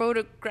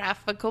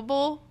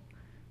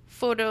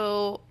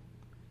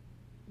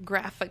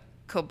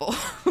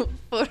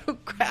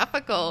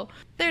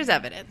 There's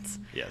evidence.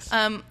 Yes.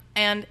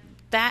 And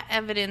that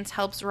evidence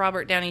helps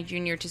Robert Downey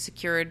Jr. to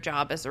secure a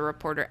job as a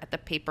reporter at the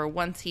paper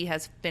once he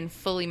has been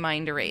fully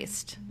mind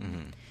erased.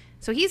 Mm-hmm.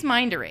 So he's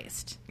mind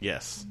erased.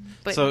 Yes.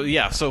 But,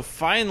 so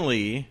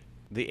finally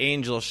the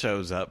angel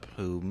shows up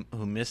who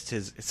missed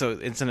his... So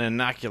it's an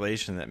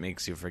inoculation that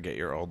makes you forget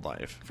your old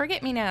life.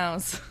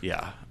 Forget-me-nows.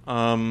 Yeah.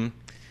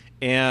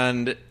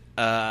 And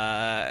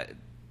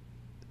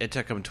it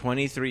took him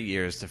 23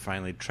 years to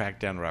finally track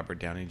down Robert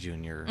Downey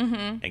Jr.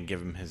 And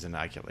give him his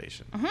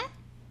inoculation. Mm-hmm.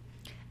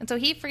 And so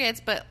he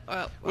forgets, but...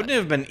 Wouldn't it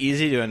have been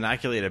easy to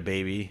inoculate a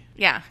baby?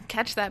 Yeah,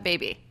 catch that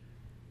baby.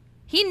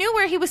 He knew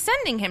where he was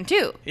sending him,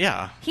 too.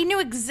 Yeah. He knew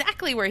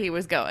exactly where he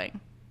was going.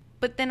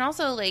 But then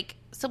also, like,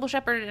 Sybil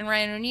Shepherd and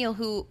Ryan O'Neal,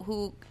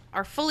 who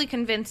are fully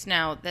convinced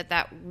now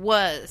that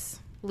was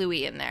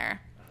Louis in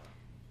there,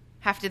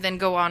 have to then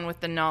go on with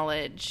the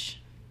knowledge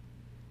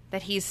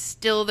that he's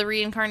still the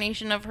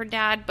reincarnation of her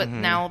dad, but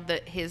now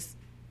that his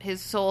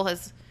soul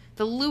has...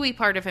 The Louis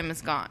part of him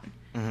is gone.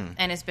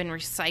 And has been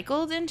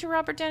recycled into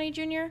Robert Downey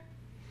Jr.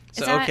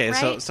 So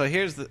right? so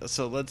here's the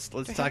let's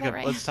talk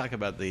right? let's talk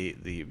about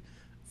the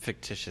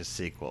fictitious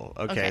sequel.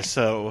 Okay.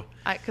 So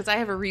because I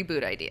have a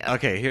reboot idea.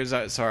 Okay, here's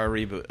our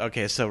reboot.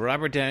 Okay, so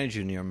Robert Downey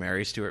Jr. and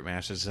Mary Stuart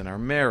Masterson are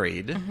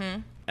married,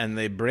 and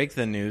they break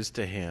the news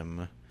to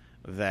him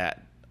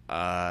that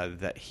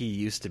he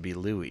used to be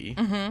Louis.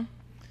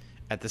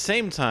 At the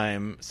same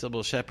time,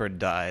 Sybil Shepherd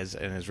dies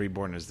and is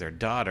reborn as their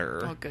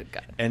daughter. Oh, good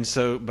God! And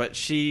so, but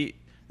she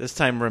this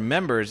time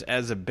remembers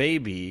as a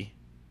baby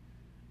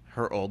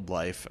her old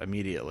life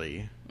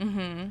immediately.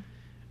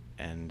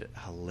 And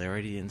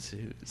hilarity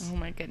ensues. Oh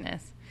my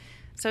goodness.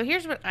 So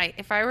here's what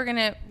if I were going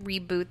to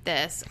reboot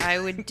this, I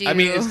would do... I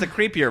mean, it's the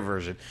creepier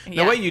version.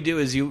 Yeah. Now, what you do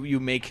is you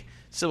make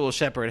Sybil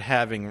Shepherd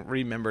having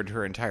remembered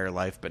her entire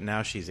life, but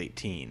now she's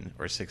 18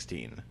 or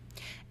 16.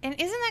 And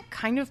isn't that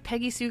kind of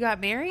Peggy Sue Got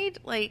Married?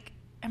 Like,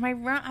 am I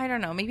wrong? I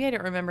don't know. Maybe I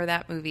don't remember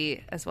that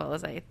movie as well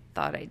as I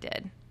thought I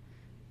did.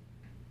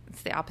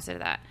 It's the opposite of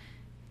that.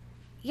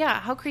 Yeah,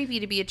 how creepy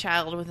to be a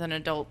child with an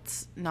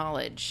adult's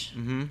knowledge.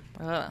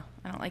 Ugh,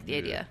 I don't like the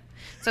idea.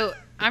 So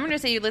I'm going to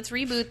say let's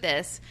reboot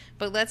this,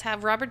 but let's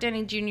have Robert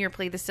Downey Jr.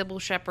 play the Sybil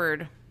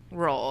Shepherd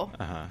role.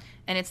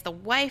 And it's the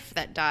wife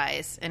that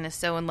dies and is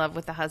so in love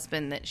with the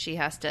husband that she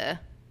has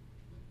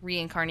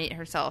reincarnate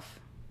herself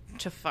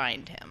to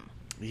find him.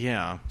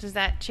 Yeah. Does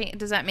that change?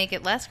 Does that make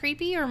it less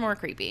creepy or more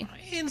creepy?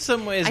 In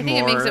some ways, I think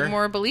it makes it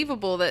more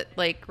believable that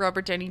like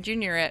Robert Downey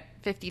Jr. at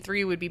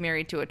 53 would be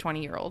married to a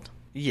 20-year-old.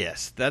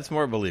 Yes, that's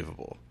more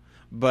believable.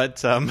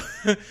 But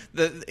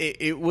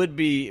it would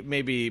be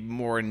maybe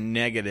more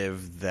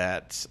negative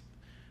that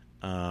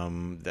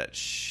that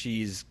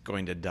she's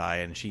going to die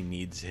and she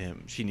needs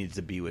him. She needs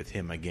to be with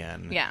him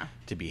again. Yeah.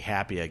 To be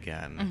happy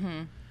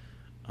again.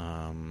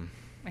 I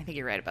think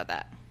you're right about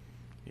that.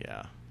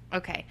 Yeah.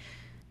 Okay.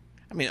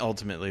 I mean,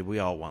 ultimately, we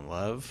all want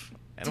love,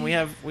 and we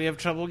have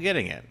trouble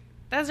getting it.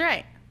 That's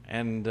right.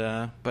 And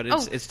but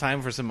it's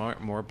time for some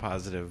more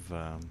positive.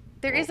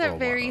 There is a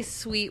very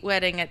sweet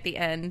wedding at the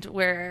end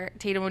where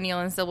Tatum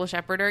O'Neal and Sybil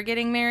Shepherd are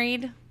getting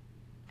married,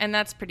 and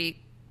that's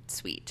pretty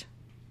sweet.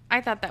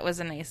 I thought that was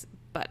a nice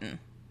button.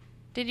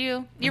 Did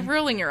you? You're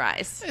rolling your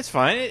eyes. It's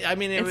fine. I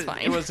mean, It's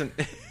fine. It wasn't.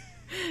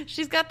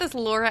 She's got this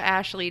Laura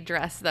Ashley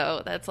dress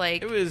though. That's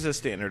like It was a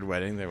standard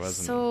wedding. There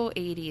wasn't so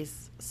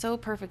 80s, so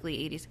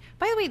perfectly 80s.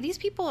 By the way, these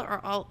people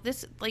are all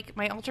this. Like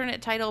my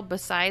alternate title,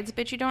 besides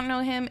 "Bitch You Don't Know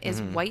Him," is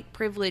 "White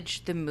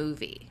Privilege the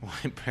Movie."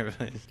 white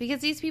privilege.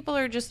 Because these people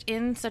are just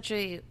in such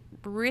a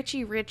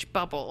rich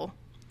bubble.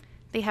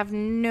 They have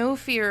no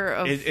fear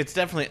of... It's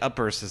definitely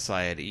upper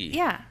society.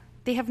 Yeah.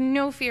 They have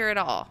no fear at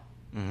all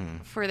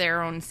for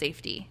their own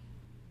safety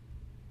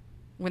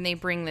when they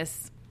bring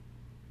this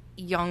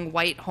young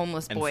white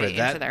homeless boy and for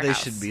that, into their they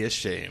house. should be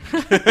ashamed.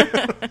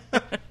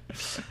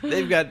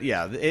 They've got...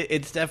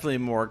 it's definitely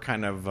more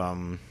kind of...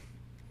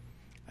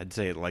 I'd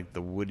say like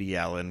the Woody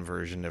Allen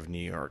version of New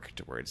York,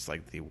 to where it's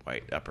like the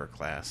white upper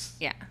class.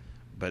 Yeah.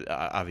 But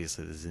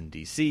obviously this is in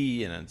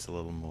D.C. and it's a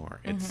little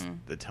more.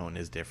 The tone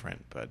is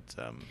different, but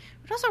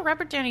also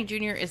Robert Downey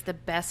Jr. is the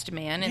best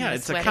man in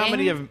this it's a wedding,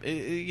 comedy of and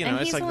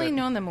it's he's like only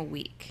known them a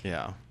week.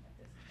 Yeah,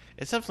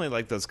 it's definitely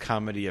like those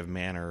comedy of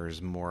manners,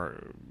 more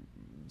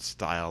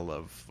style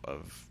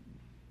of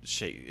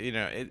shape.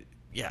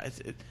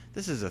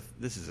 This is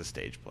a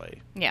stage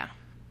play. Yeah.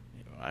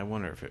 I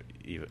wonder if it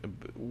even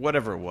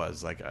whatever it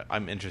was. Like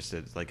I'm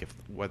interested, like if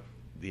what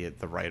the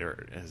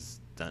writer has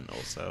done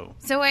also.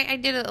 So I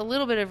did a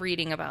little bit of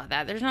reading about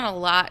that. There's not a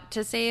lot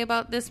to say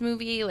about this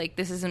movie. Like,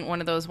 this isn't one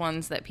of those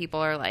ones that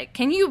people are like,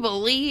 can you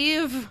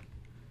believe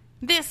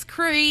this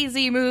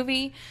crazy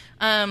movie?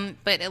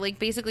 But like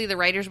basically the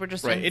writers were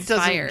just right.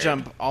 inspired. It doesn't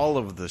jump all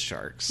of the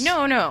sharks.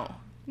 No.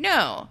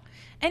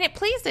 And it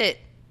plays it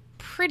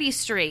pretty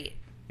straight.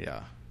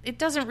 Yeah. It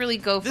doesn't really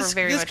go for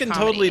very much This can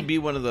comedy. totally be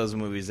one of those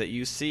movies that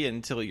you see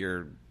until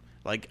you're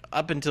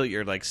up until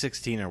you're like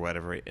 16 or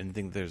whatever, and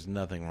think there's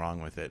nothing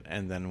wrong with it,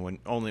 and then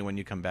when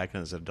you come back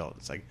as an adult,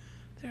 it's like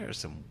there are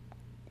some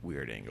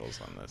weird angles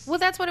on this. Well,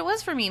 that's what it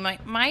was for me.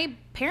 My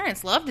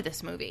parents loved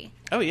this movie.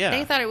 Oh, yeah.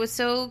 They thought it was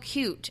so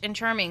cute and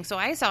charming. So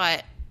I saw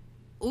it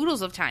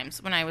oodles of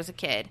times when I was a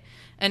kid.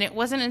 And it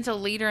wasn't until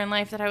later in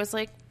life that I was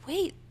like,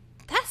 wait,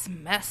 that's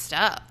messed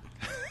up.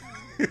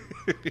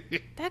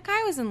 That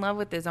guy was in love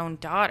with his own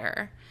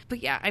daughter.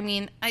 But yeah, I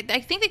mean, I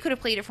think they could have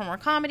played it for more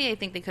comedy. I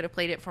think they could have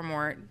played it for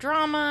more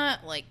drama.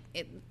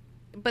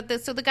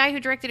 So the guy who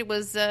directed it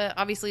was,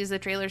 obviously, as the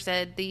trailer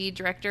said, the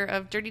director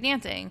of Dirty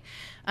Dancing.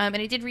 And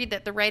I did read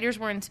that the writers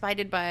were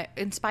inspired by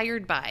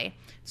the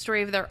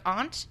story of their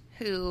aunt,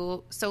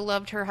 who so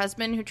loved her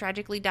husband, who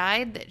tragically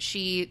died, that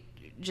she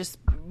just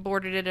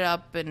boarded it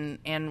up and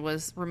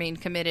remained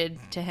committed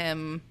to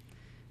him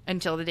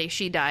until the day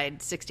she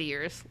died 60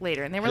 years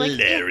later. And they were like,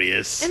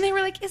 hilarious. And they were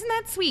like, isn't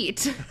that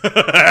sweet?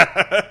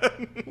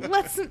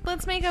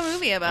 Let's make a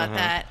movie about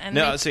that.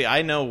 And See,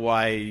 I know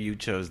why you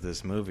chose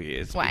this movie.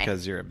 It's Why?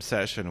 because your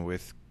obsession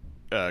with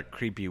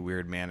creepy,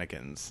 weird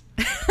mannequins.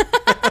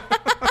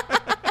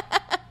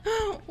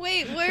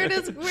 Wait, where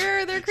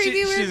are there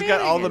creepy weird She's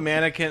got all the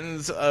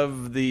mannequins? mannequins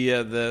of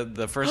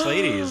the first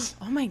ladies.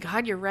 Oh my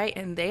god, you're right.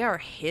 And they are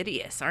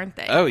hideous, aren't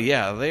they? Oh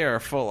yeah, they are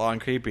full on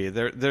creepy.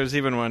 There's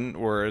even one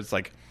where it's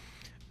like,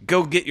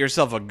 go get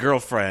yourself a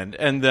girlfriend,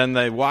 and then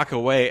they walk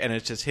away, and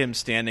it's just him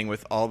standing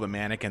with all the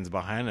mannequins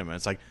behind him. And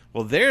it's like,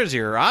 well, there's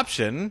your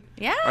option.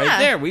 Yeah. Right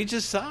there. We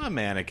just saw a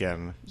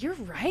mannequin. You're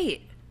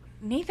right.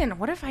 Nathan,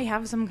 what if I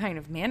have some kind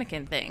of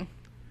mannequin thing?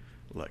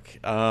 Look,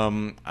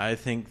 I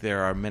think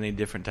there are many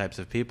different types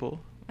of people.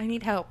 I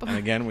need help. And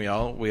again, we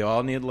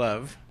all need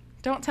love.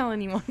 Don't tell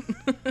anyone.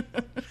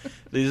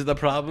 These are the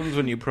problems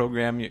when you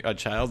program a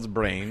child's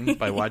brain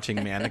by watching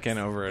Mannequin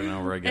over and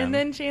over again. And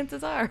then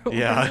chances are over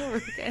Yeah. and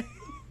over again.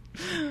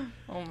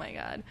 Oh my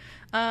god.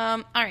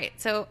 All right.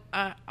 So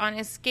on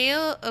a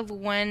scale of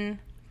 1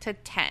 to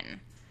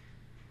 10,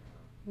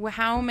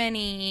 how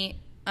many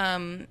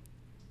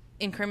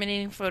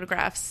incriminating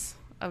photographs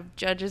of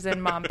judges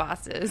and mob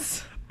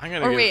bosses? I'm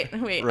gonna Or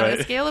give- wait. right. On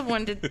a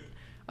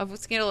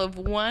scale of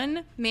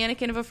 1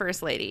 mannequin of a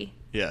first lady,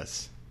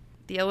 Yes.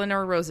 the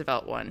Eleanor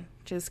Roosevelt one,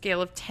 to a scale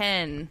of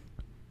 10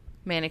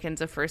 mannequins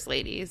of first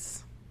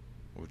ladies,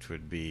 Which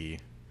would be,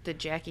 the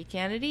Jackie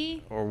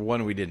Kennedy. or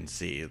one we didn't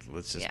see.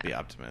 Let's just Yeah. be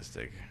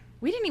optimistic.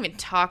 We didn't even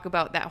talk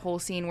about that whole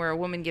scene where a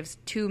woman gives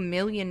 $2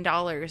 million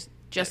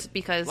just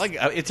because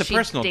It's a she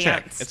personal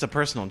check. danced. It's a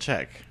personal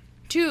check.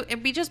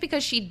 It'd be just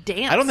because she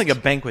danced. I don't think a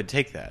bank would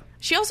take that.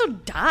 She also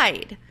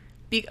died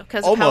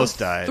because Almost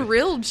of how died.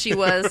 thrilled she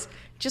was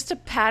just to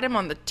pat him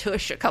on the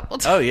tush a couple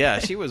times. Oh yeah,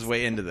 she was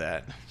way into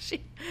that.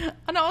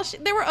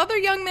 There were other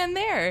young men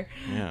there,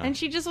 Yeah. and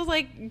she just was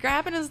like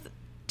grabbing his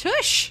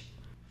tush.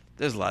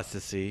 There's lots to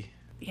see.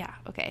 Yeah,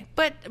 okay,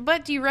 but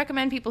do you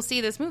recommend people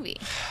see this movie?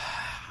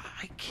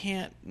 I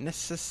can't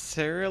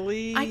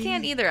necessarily. I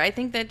can't either. I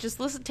think that just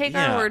take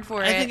our word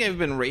for it. I think I've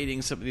been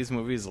rating some of these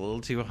movies a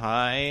little too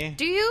high.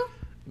 Do you?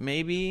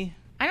 Maybe.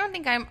 I don't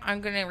think I'm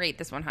going to rate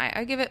this one high.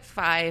 I give it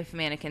 5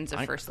 mannequins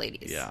of first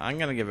ladies. Yeah, I'm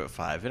gonna give it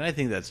 5, and I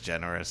think that's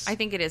generous. I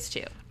think it is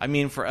too. I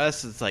mean, for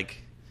us, it's like,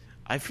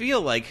 I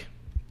feel like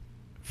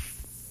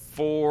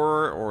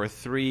 4 or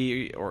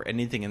 3 or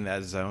anything in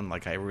that zone,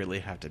 like I really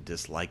have to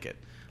dislike it.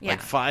 Yeah.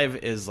 Like 5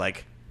 is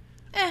like,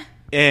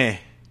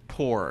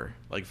 poor.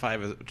 Like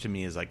 5 to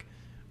me is like,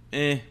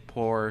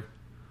 poor.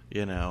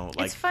 You know,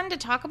 like It's fun to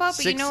talk about,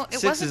 but 6, it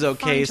 6 wasn't is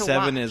okay. fun to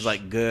 7 watch. is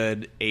like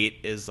good.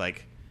 8 is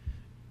like,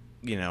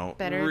 you know,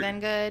 Better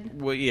than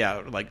good. Well,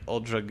 yeah, like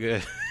ultra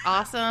good.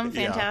 Awesome,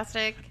 Yeah.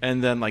 fantastic.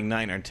 And then like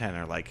 9 or 10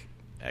 are like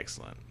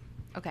excellent.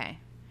 Okay.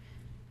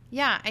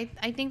 Yeah,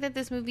 I think that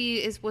this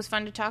movie was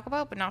fun to talk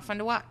about, but not fun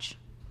to watch.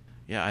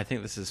 Yeah, I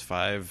think this is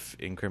 5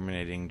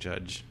 incriminating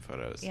judge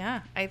photos.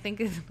 Yeah, I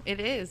think it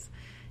is.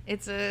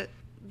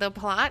 The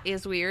plot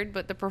is weird,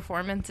 but the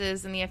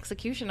performances and the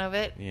execution of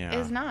it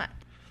is not.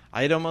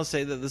 I'd almost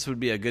say that this would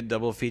be a good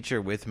double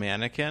feature with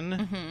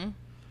Mannequin.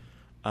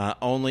 Mm-hmm.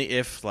 Only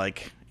if,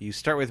 like, you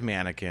start with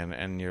Mannequin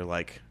and you're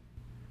like,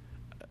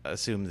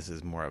 assume this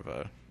is more of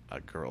a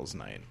girls'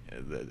 night.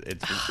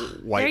 It's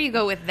white. There you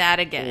go with that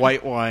again.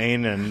 White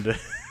wine and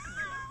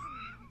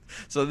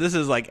so this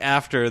is like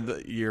after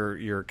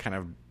you're kind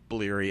of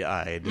bleary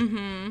eyed.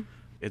 Mm-hmm.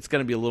 It's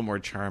going to be a little more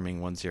charming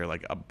once you're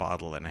like a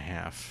bottle and a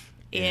half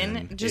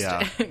in. Just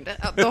Yeah.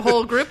 the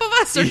whole group of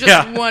us, or just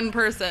Yeah. one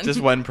person? Just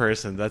one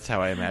person. That's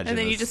how I imagine. and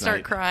then you this just start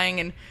night. crying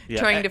and Yeah,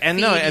 trying to and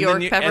feed no, and York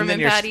then peppermint and then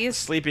you're patties.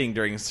 sleeping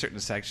during certain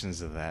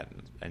sections of that,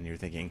 and you're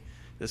thinking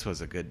this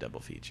was a good double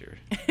feature.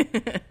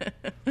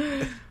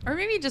 Or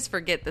maybe just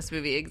forget this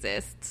movie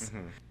exists.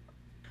 Mm-hmm.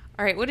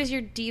 All right, what is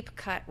your deep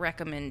cut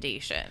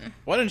recommendation?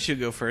 Why don't you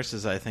go first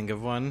as I think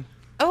of one?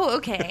 Oh,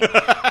 okay.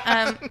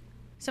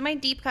 So my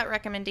deep cut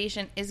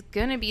recommendation is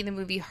going to be the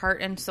movie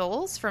Heart and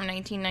Souls from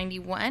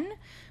 1991,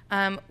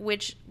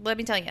 which, let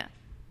me tell you,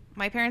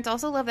 my parents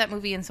also love that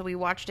movie, and so we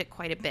watched it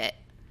quite a bit.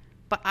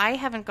 But I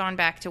haven't gone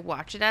back to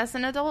watch it as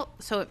an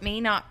adult, so it may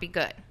not be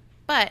good.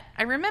 But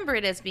I remember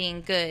it as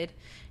being good,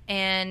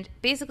 and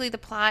basically the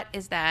plot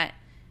is that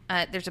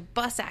there's a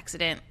bus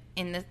accident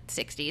in the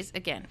 60s.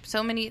 Again,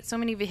 so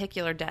many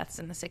vehicular deaths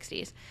in the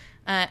 60s.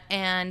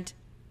 And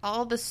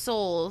all the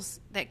souls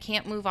that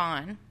can't move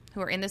on,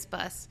 who are in this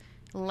bus,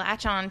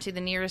 latch on to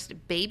the nearest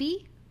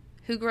baby,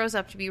 who grows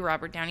up to be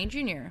Robert Downey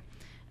Jr.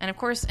 And of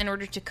course, in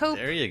order to cope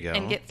There you go.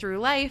 and get through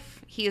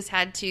life, he has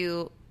had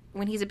to,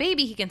 when he's a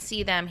baby, he can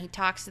see them, he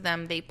talks to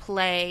them, they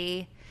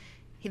play,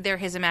 they're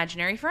his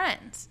imaginary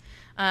friends.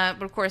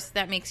 But of course,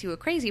 that makes you a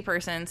crazy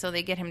person, so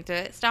they get him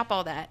to stop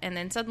all that. And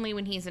then suddenly,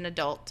 when he's an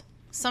adult,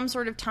 some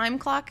sort of time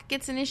clock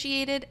gets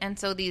initiated, and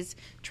so these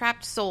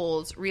trapped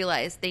souls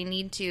realize they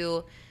need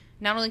to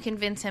not only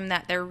convince him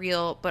that they're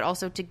real, but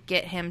also to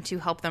get him to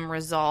help them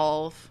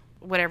resolve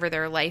whatever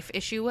their life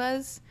issue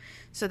was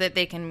so that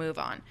they can move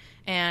on.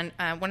 And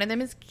one of them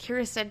is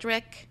Kira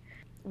Sedgwick.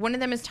 One of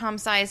them is Tom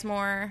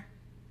Sizemore.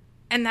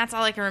 And that's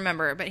all I can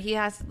remember. But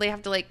they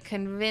have to, like,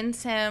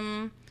 convince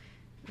him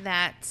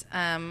that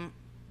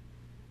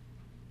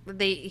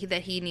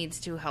that he needs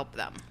to help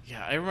them.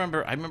 Yeah, I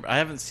remember. I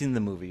haven't seen the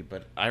movie,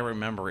 but I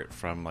remember it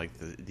from like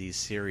these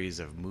series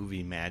of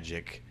Movie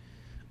Magic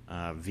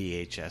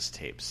VHS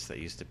tapes that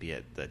used to be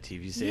at the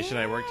TV station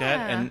I worked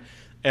at,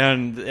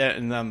 and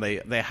then they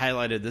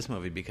highlighted this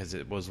movie because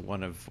it was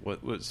one of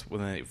what was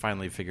when they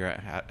finally figured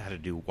out how to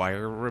do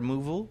wire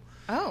removal.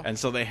 Oh, and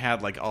so they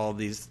had like all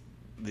these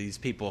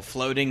people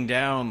floating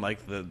down,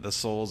 like the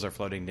souls are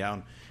floating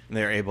down, and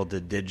they're able to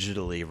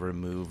digitally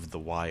remove the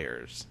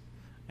wires.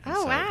 And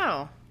oh,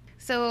 wow.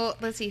 So,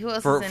 let's see, who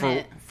else is in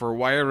it? For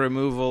wire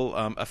removal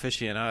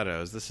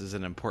aficionados, this is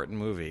an important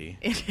movie.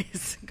 It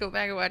is. Go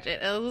back and watch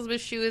it.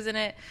 Elizabeth Shue is in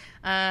it.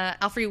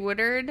 Alfre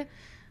Woodard.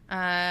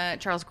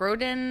 Charles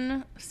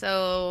Grodin.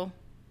 So,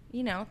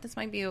 this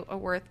might be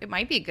it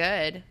might be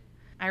good.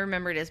 I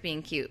remember it as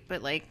being cute,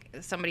 but, like,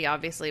 somebody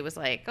obviously was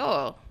like,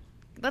 oh,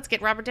 let's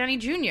get Robert Downey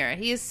Jr.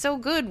 He is so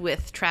good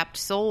with trapped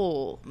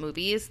soul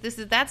movies.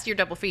 That's your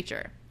double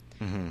feature.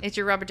 Mm-hmm. It's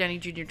your Robert Downey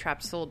Jr.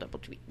 trapped soul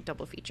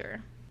double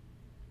feature.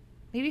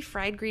 Maybe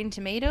Fried Green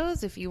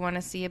Tomatoes if you want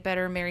to see a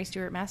better Mary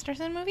Stuart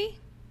Masterson movie.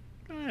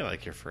 I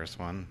like your first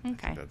one.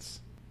 Okay. I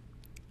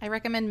I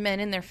recommend Men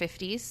in Their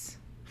 50s.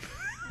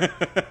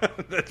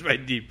 That's my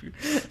deep.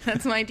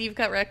 That's my deep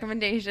cut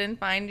recommendation.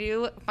 Find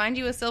you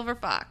a silver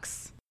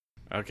fox.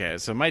 Okay,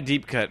 so my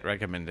deep cut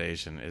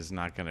recommendation is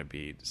not going to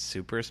be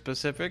super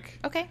specific.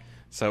 Okay.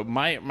 So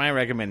my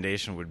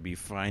recommendation would be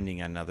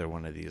finding another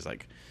one of these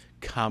like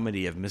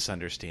comedy of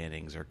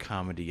misunderstandings or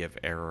comedy of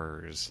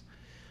errors.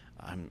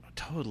 I'm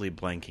totally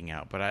blanking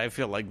out, but I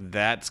feel like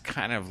that's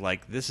kind of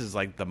like, this is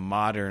like the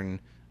modern,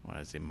 when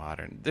I say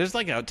modern, there's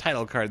like a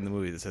title card in the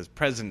movie that says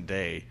present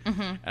day,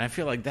 and I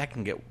feel like that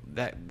can get,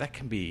 that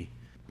can be,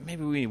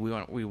 maybe we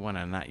want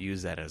to not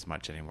use that as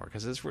much anymore,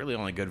 because it's really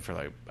only good for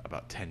like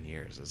about 10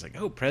 years. It's like,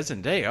 oh,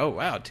 present day, oh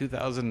wow,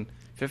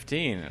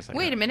 2015. It's like,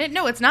 wait a minute,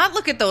 no, it's not.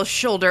 Look at those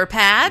shoulder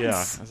pads. Yeah,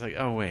 I was like,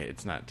 oh wait,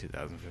 it's not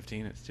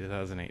 2015, it's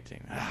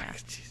 2018. Ah,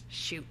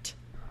 shoot.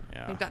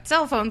 Yeah. We've got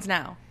cell phones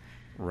now.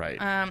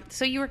 Right.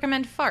 So you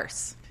recommend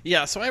farce?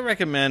 Yeah, so I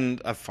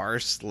recommend a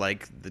farce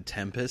like The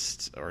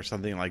Tempest or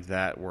something like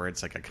that, where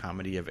it's like a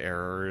comedy of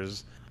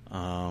errors.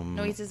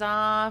 Noises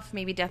Off,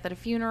 maybe Death at a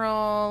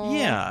Funeral.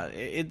 Yeah,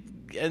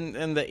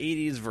 and the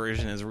 80s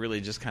version is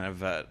really just kind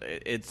of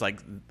it's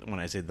like, when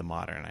I say the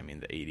modern, I mean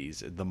the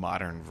 80s, the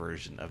modern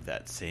version of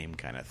that same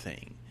kind of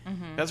thing.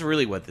 Mm-hmm. That's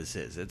really what this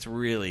is. It's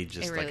really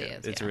just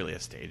really a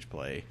stage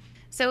play.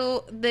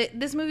 So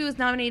this movie was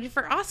nominated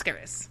for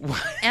Oscars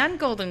and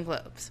Golden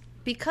Globes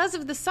because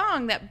of the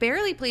song that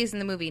barely plays in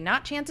the movie,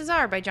 not Chances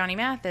Are by Johnny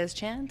Mathis.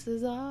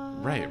 Chances Are.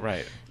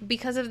 Right.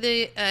 Because of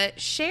the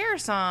Cher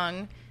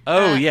song.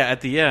 Oh, yeah,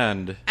 at the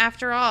end.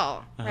 After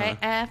All, right?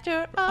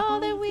 After all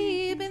that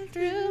we've been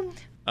through.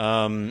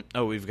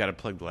 We've got to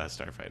plug The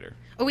Last Starfighter.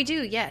 Oh, we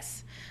do,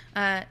 yes.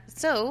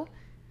 So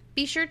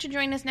be sure to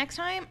join us next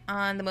time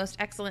on the Most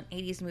Excellent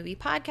 80s Movie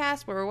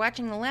Podcast, where we're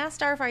watching The Last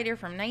Starfighter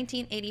from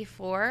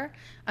 1984,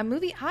 a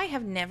movie I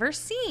have never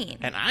seen.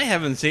 And I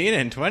haven't seen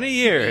in 20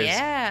 years.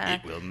 Yeah.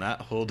 It will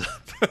not hold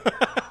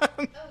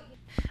up.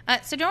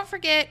 So don't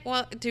forget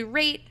to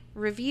rate,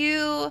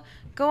 review,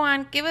 go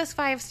on, give us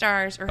 5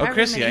 stars. Or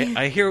Chrissy, many.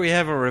 I hear we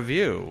have a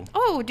review.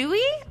 Oh, do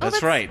we?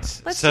 That's right.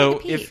 Let's so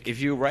take a peek.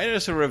 if you write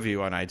us a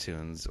review on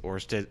iTunes or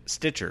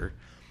Stitcher,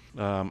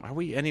 are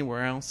we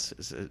anywhere else?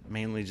 Is it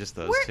mainly just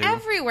those two? We're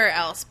everywhere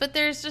else, but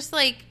there's just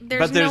like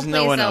there's no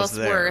place one else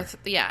there. worth.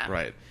 Yeah,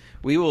 right.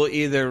 We will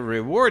either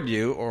reward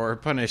you or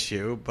punish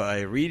you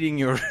by reading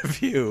your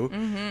review.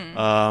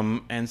 Mm-hmm.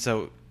 And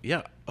so,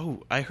 yeah.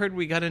 Oh, I heard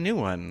we got a new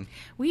one.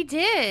 We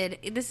did.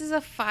 This is a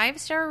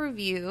 5-star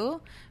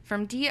review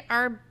from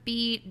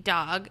DRB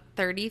Dog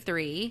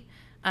 33.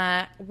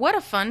 What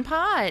a fun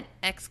pod! !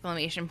 I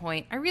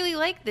really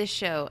like this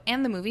show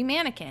and the movie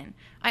Mannequin.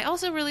 I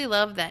also really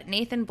love that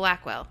Nathan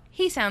Blackwell.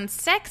 He sounds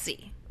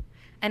sexy.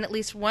 And at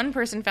least one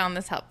person found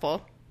this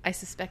helpful. I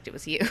suspect it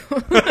was you.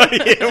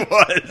 It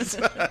was.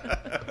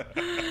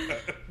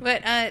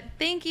 But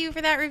thank you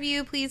for that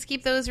review. Please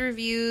keep those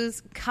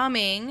reviews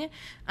coming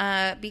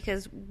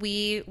because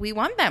we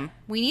want them.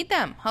 We need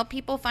them. Help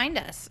people find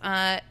us.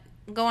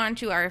 Go on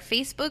to our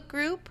Facebook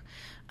group.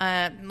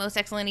 Most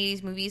Excellent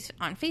 80s Movies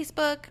on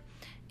Facebook.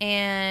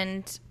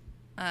 And,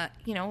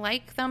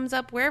 like, thumbs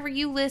up wherever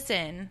you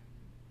listen.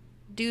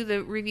 Do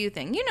the review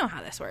thing. You know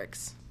how this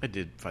works. I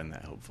did find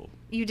that helpful.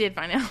 You did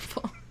find it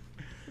helpful.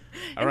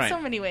 All in right. so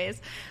many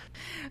ways.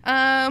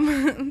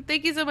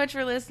 Thank you so much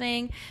for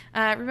listening.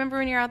 Remember,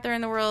 when you're out there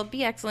in the world,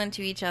 be excellent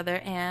to each other.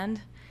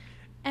 And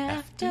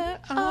after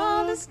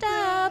all the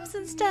stops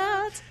and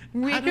starts,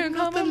 we can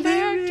come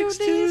back to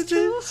these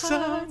two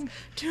songs.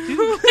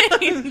 Two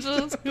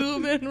angels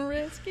who've been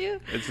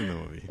rescued. It's in the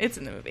movie. It's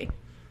in the movie.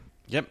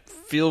 Yep.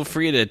 Feel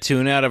free to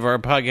tune out of our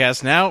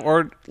podcast now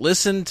or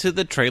listen to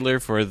the trailer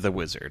for The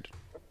Wizard.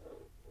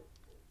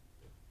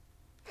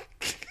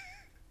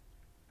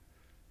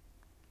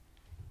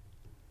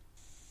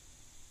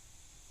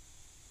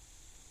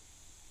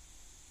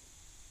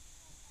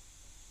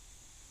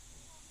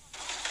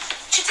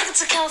 Two tickets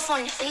to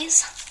California,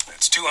 please.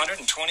 It's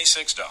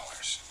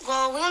 $226.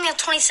 Well, we only have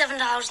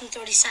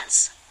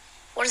 $27.30.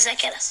 What does that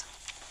get us?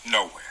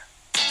 Nowhere.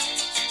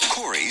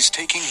 Corey's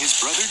taking his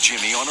brother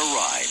Jimmy on a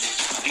ride.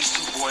 These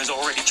two boys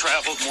already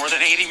traveled more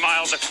than 80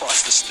 miles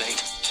across the state.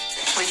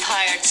 We've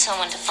hired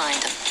someone to find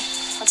him.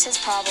 What's his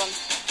problem?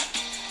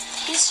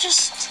 He's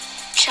just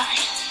shy.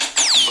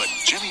 But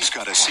Jimmy's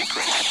got a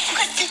secret You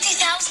got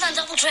 50,000 on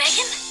Double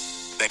Dragon?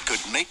 that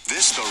could make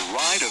this the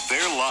ride of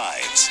their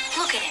lives.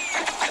 Look at him.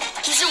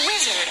 He's a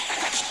wizard.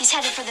 He's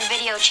headed for the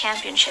video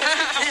championship.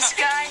 This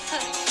guy?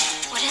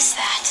 What is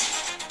that?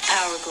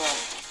 Power Glove.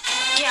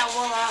 Yeah,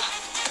 well,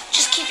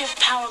 just keep your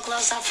power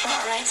gloves up front,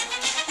 right?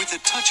 With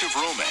a touch of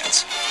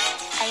romance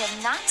I am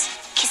not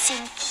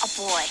kissing a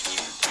boy.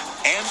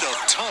 and a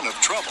ton of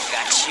trouble.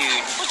 That's huge.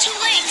 We're too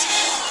late.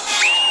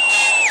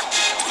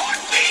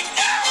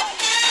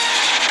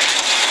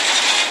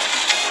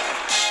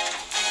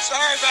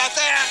 Sorry about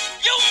that.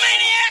 You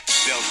maniac!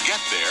 They'll get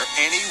there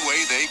any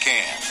way they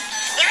can.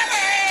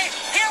 Jimmy!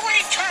 Here we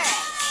come!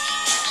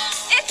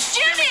 It's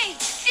Jimmy!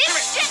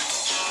 It's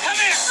Jimmy! Come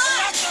here!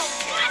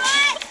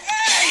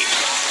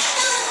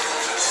 Hey!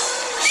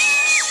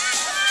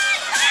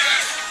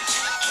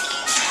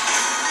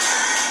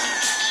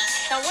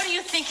 Now, what do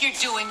you think you're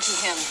doing to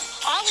him?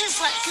 All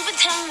his life, you've been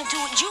telling him to do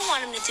what you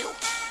want him to do.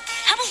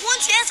 How about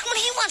once you ask him what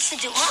he wants to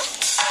do, huh?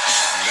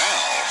 Now,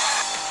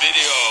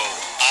 Video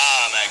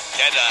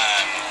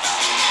Armageddon.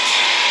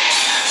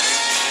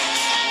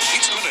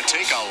 it's going to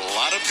take a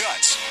lot of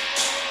guts,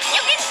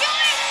 You can do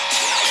it!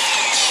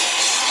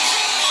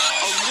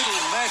 a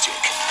little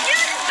magic, You're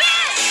the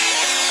best!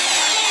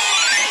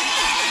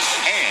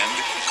 and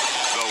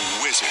the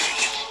wizard,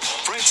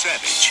 Fred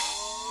Savage.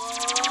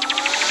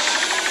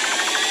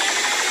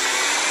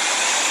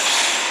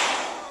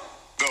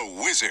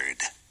 The Wizard.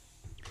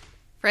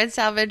 Fred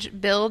Savage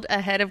billed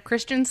ahead of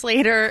Christian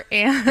Slater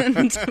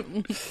and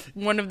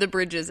one of the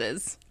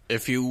Bridgeses.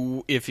 If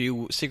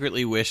you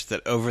secretly wish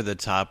that Over the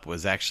Top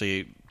was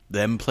actually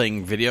them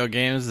playing video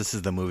games, this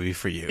is the movie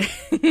for you.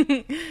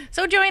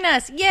 So join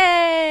us.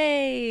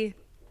 Yay!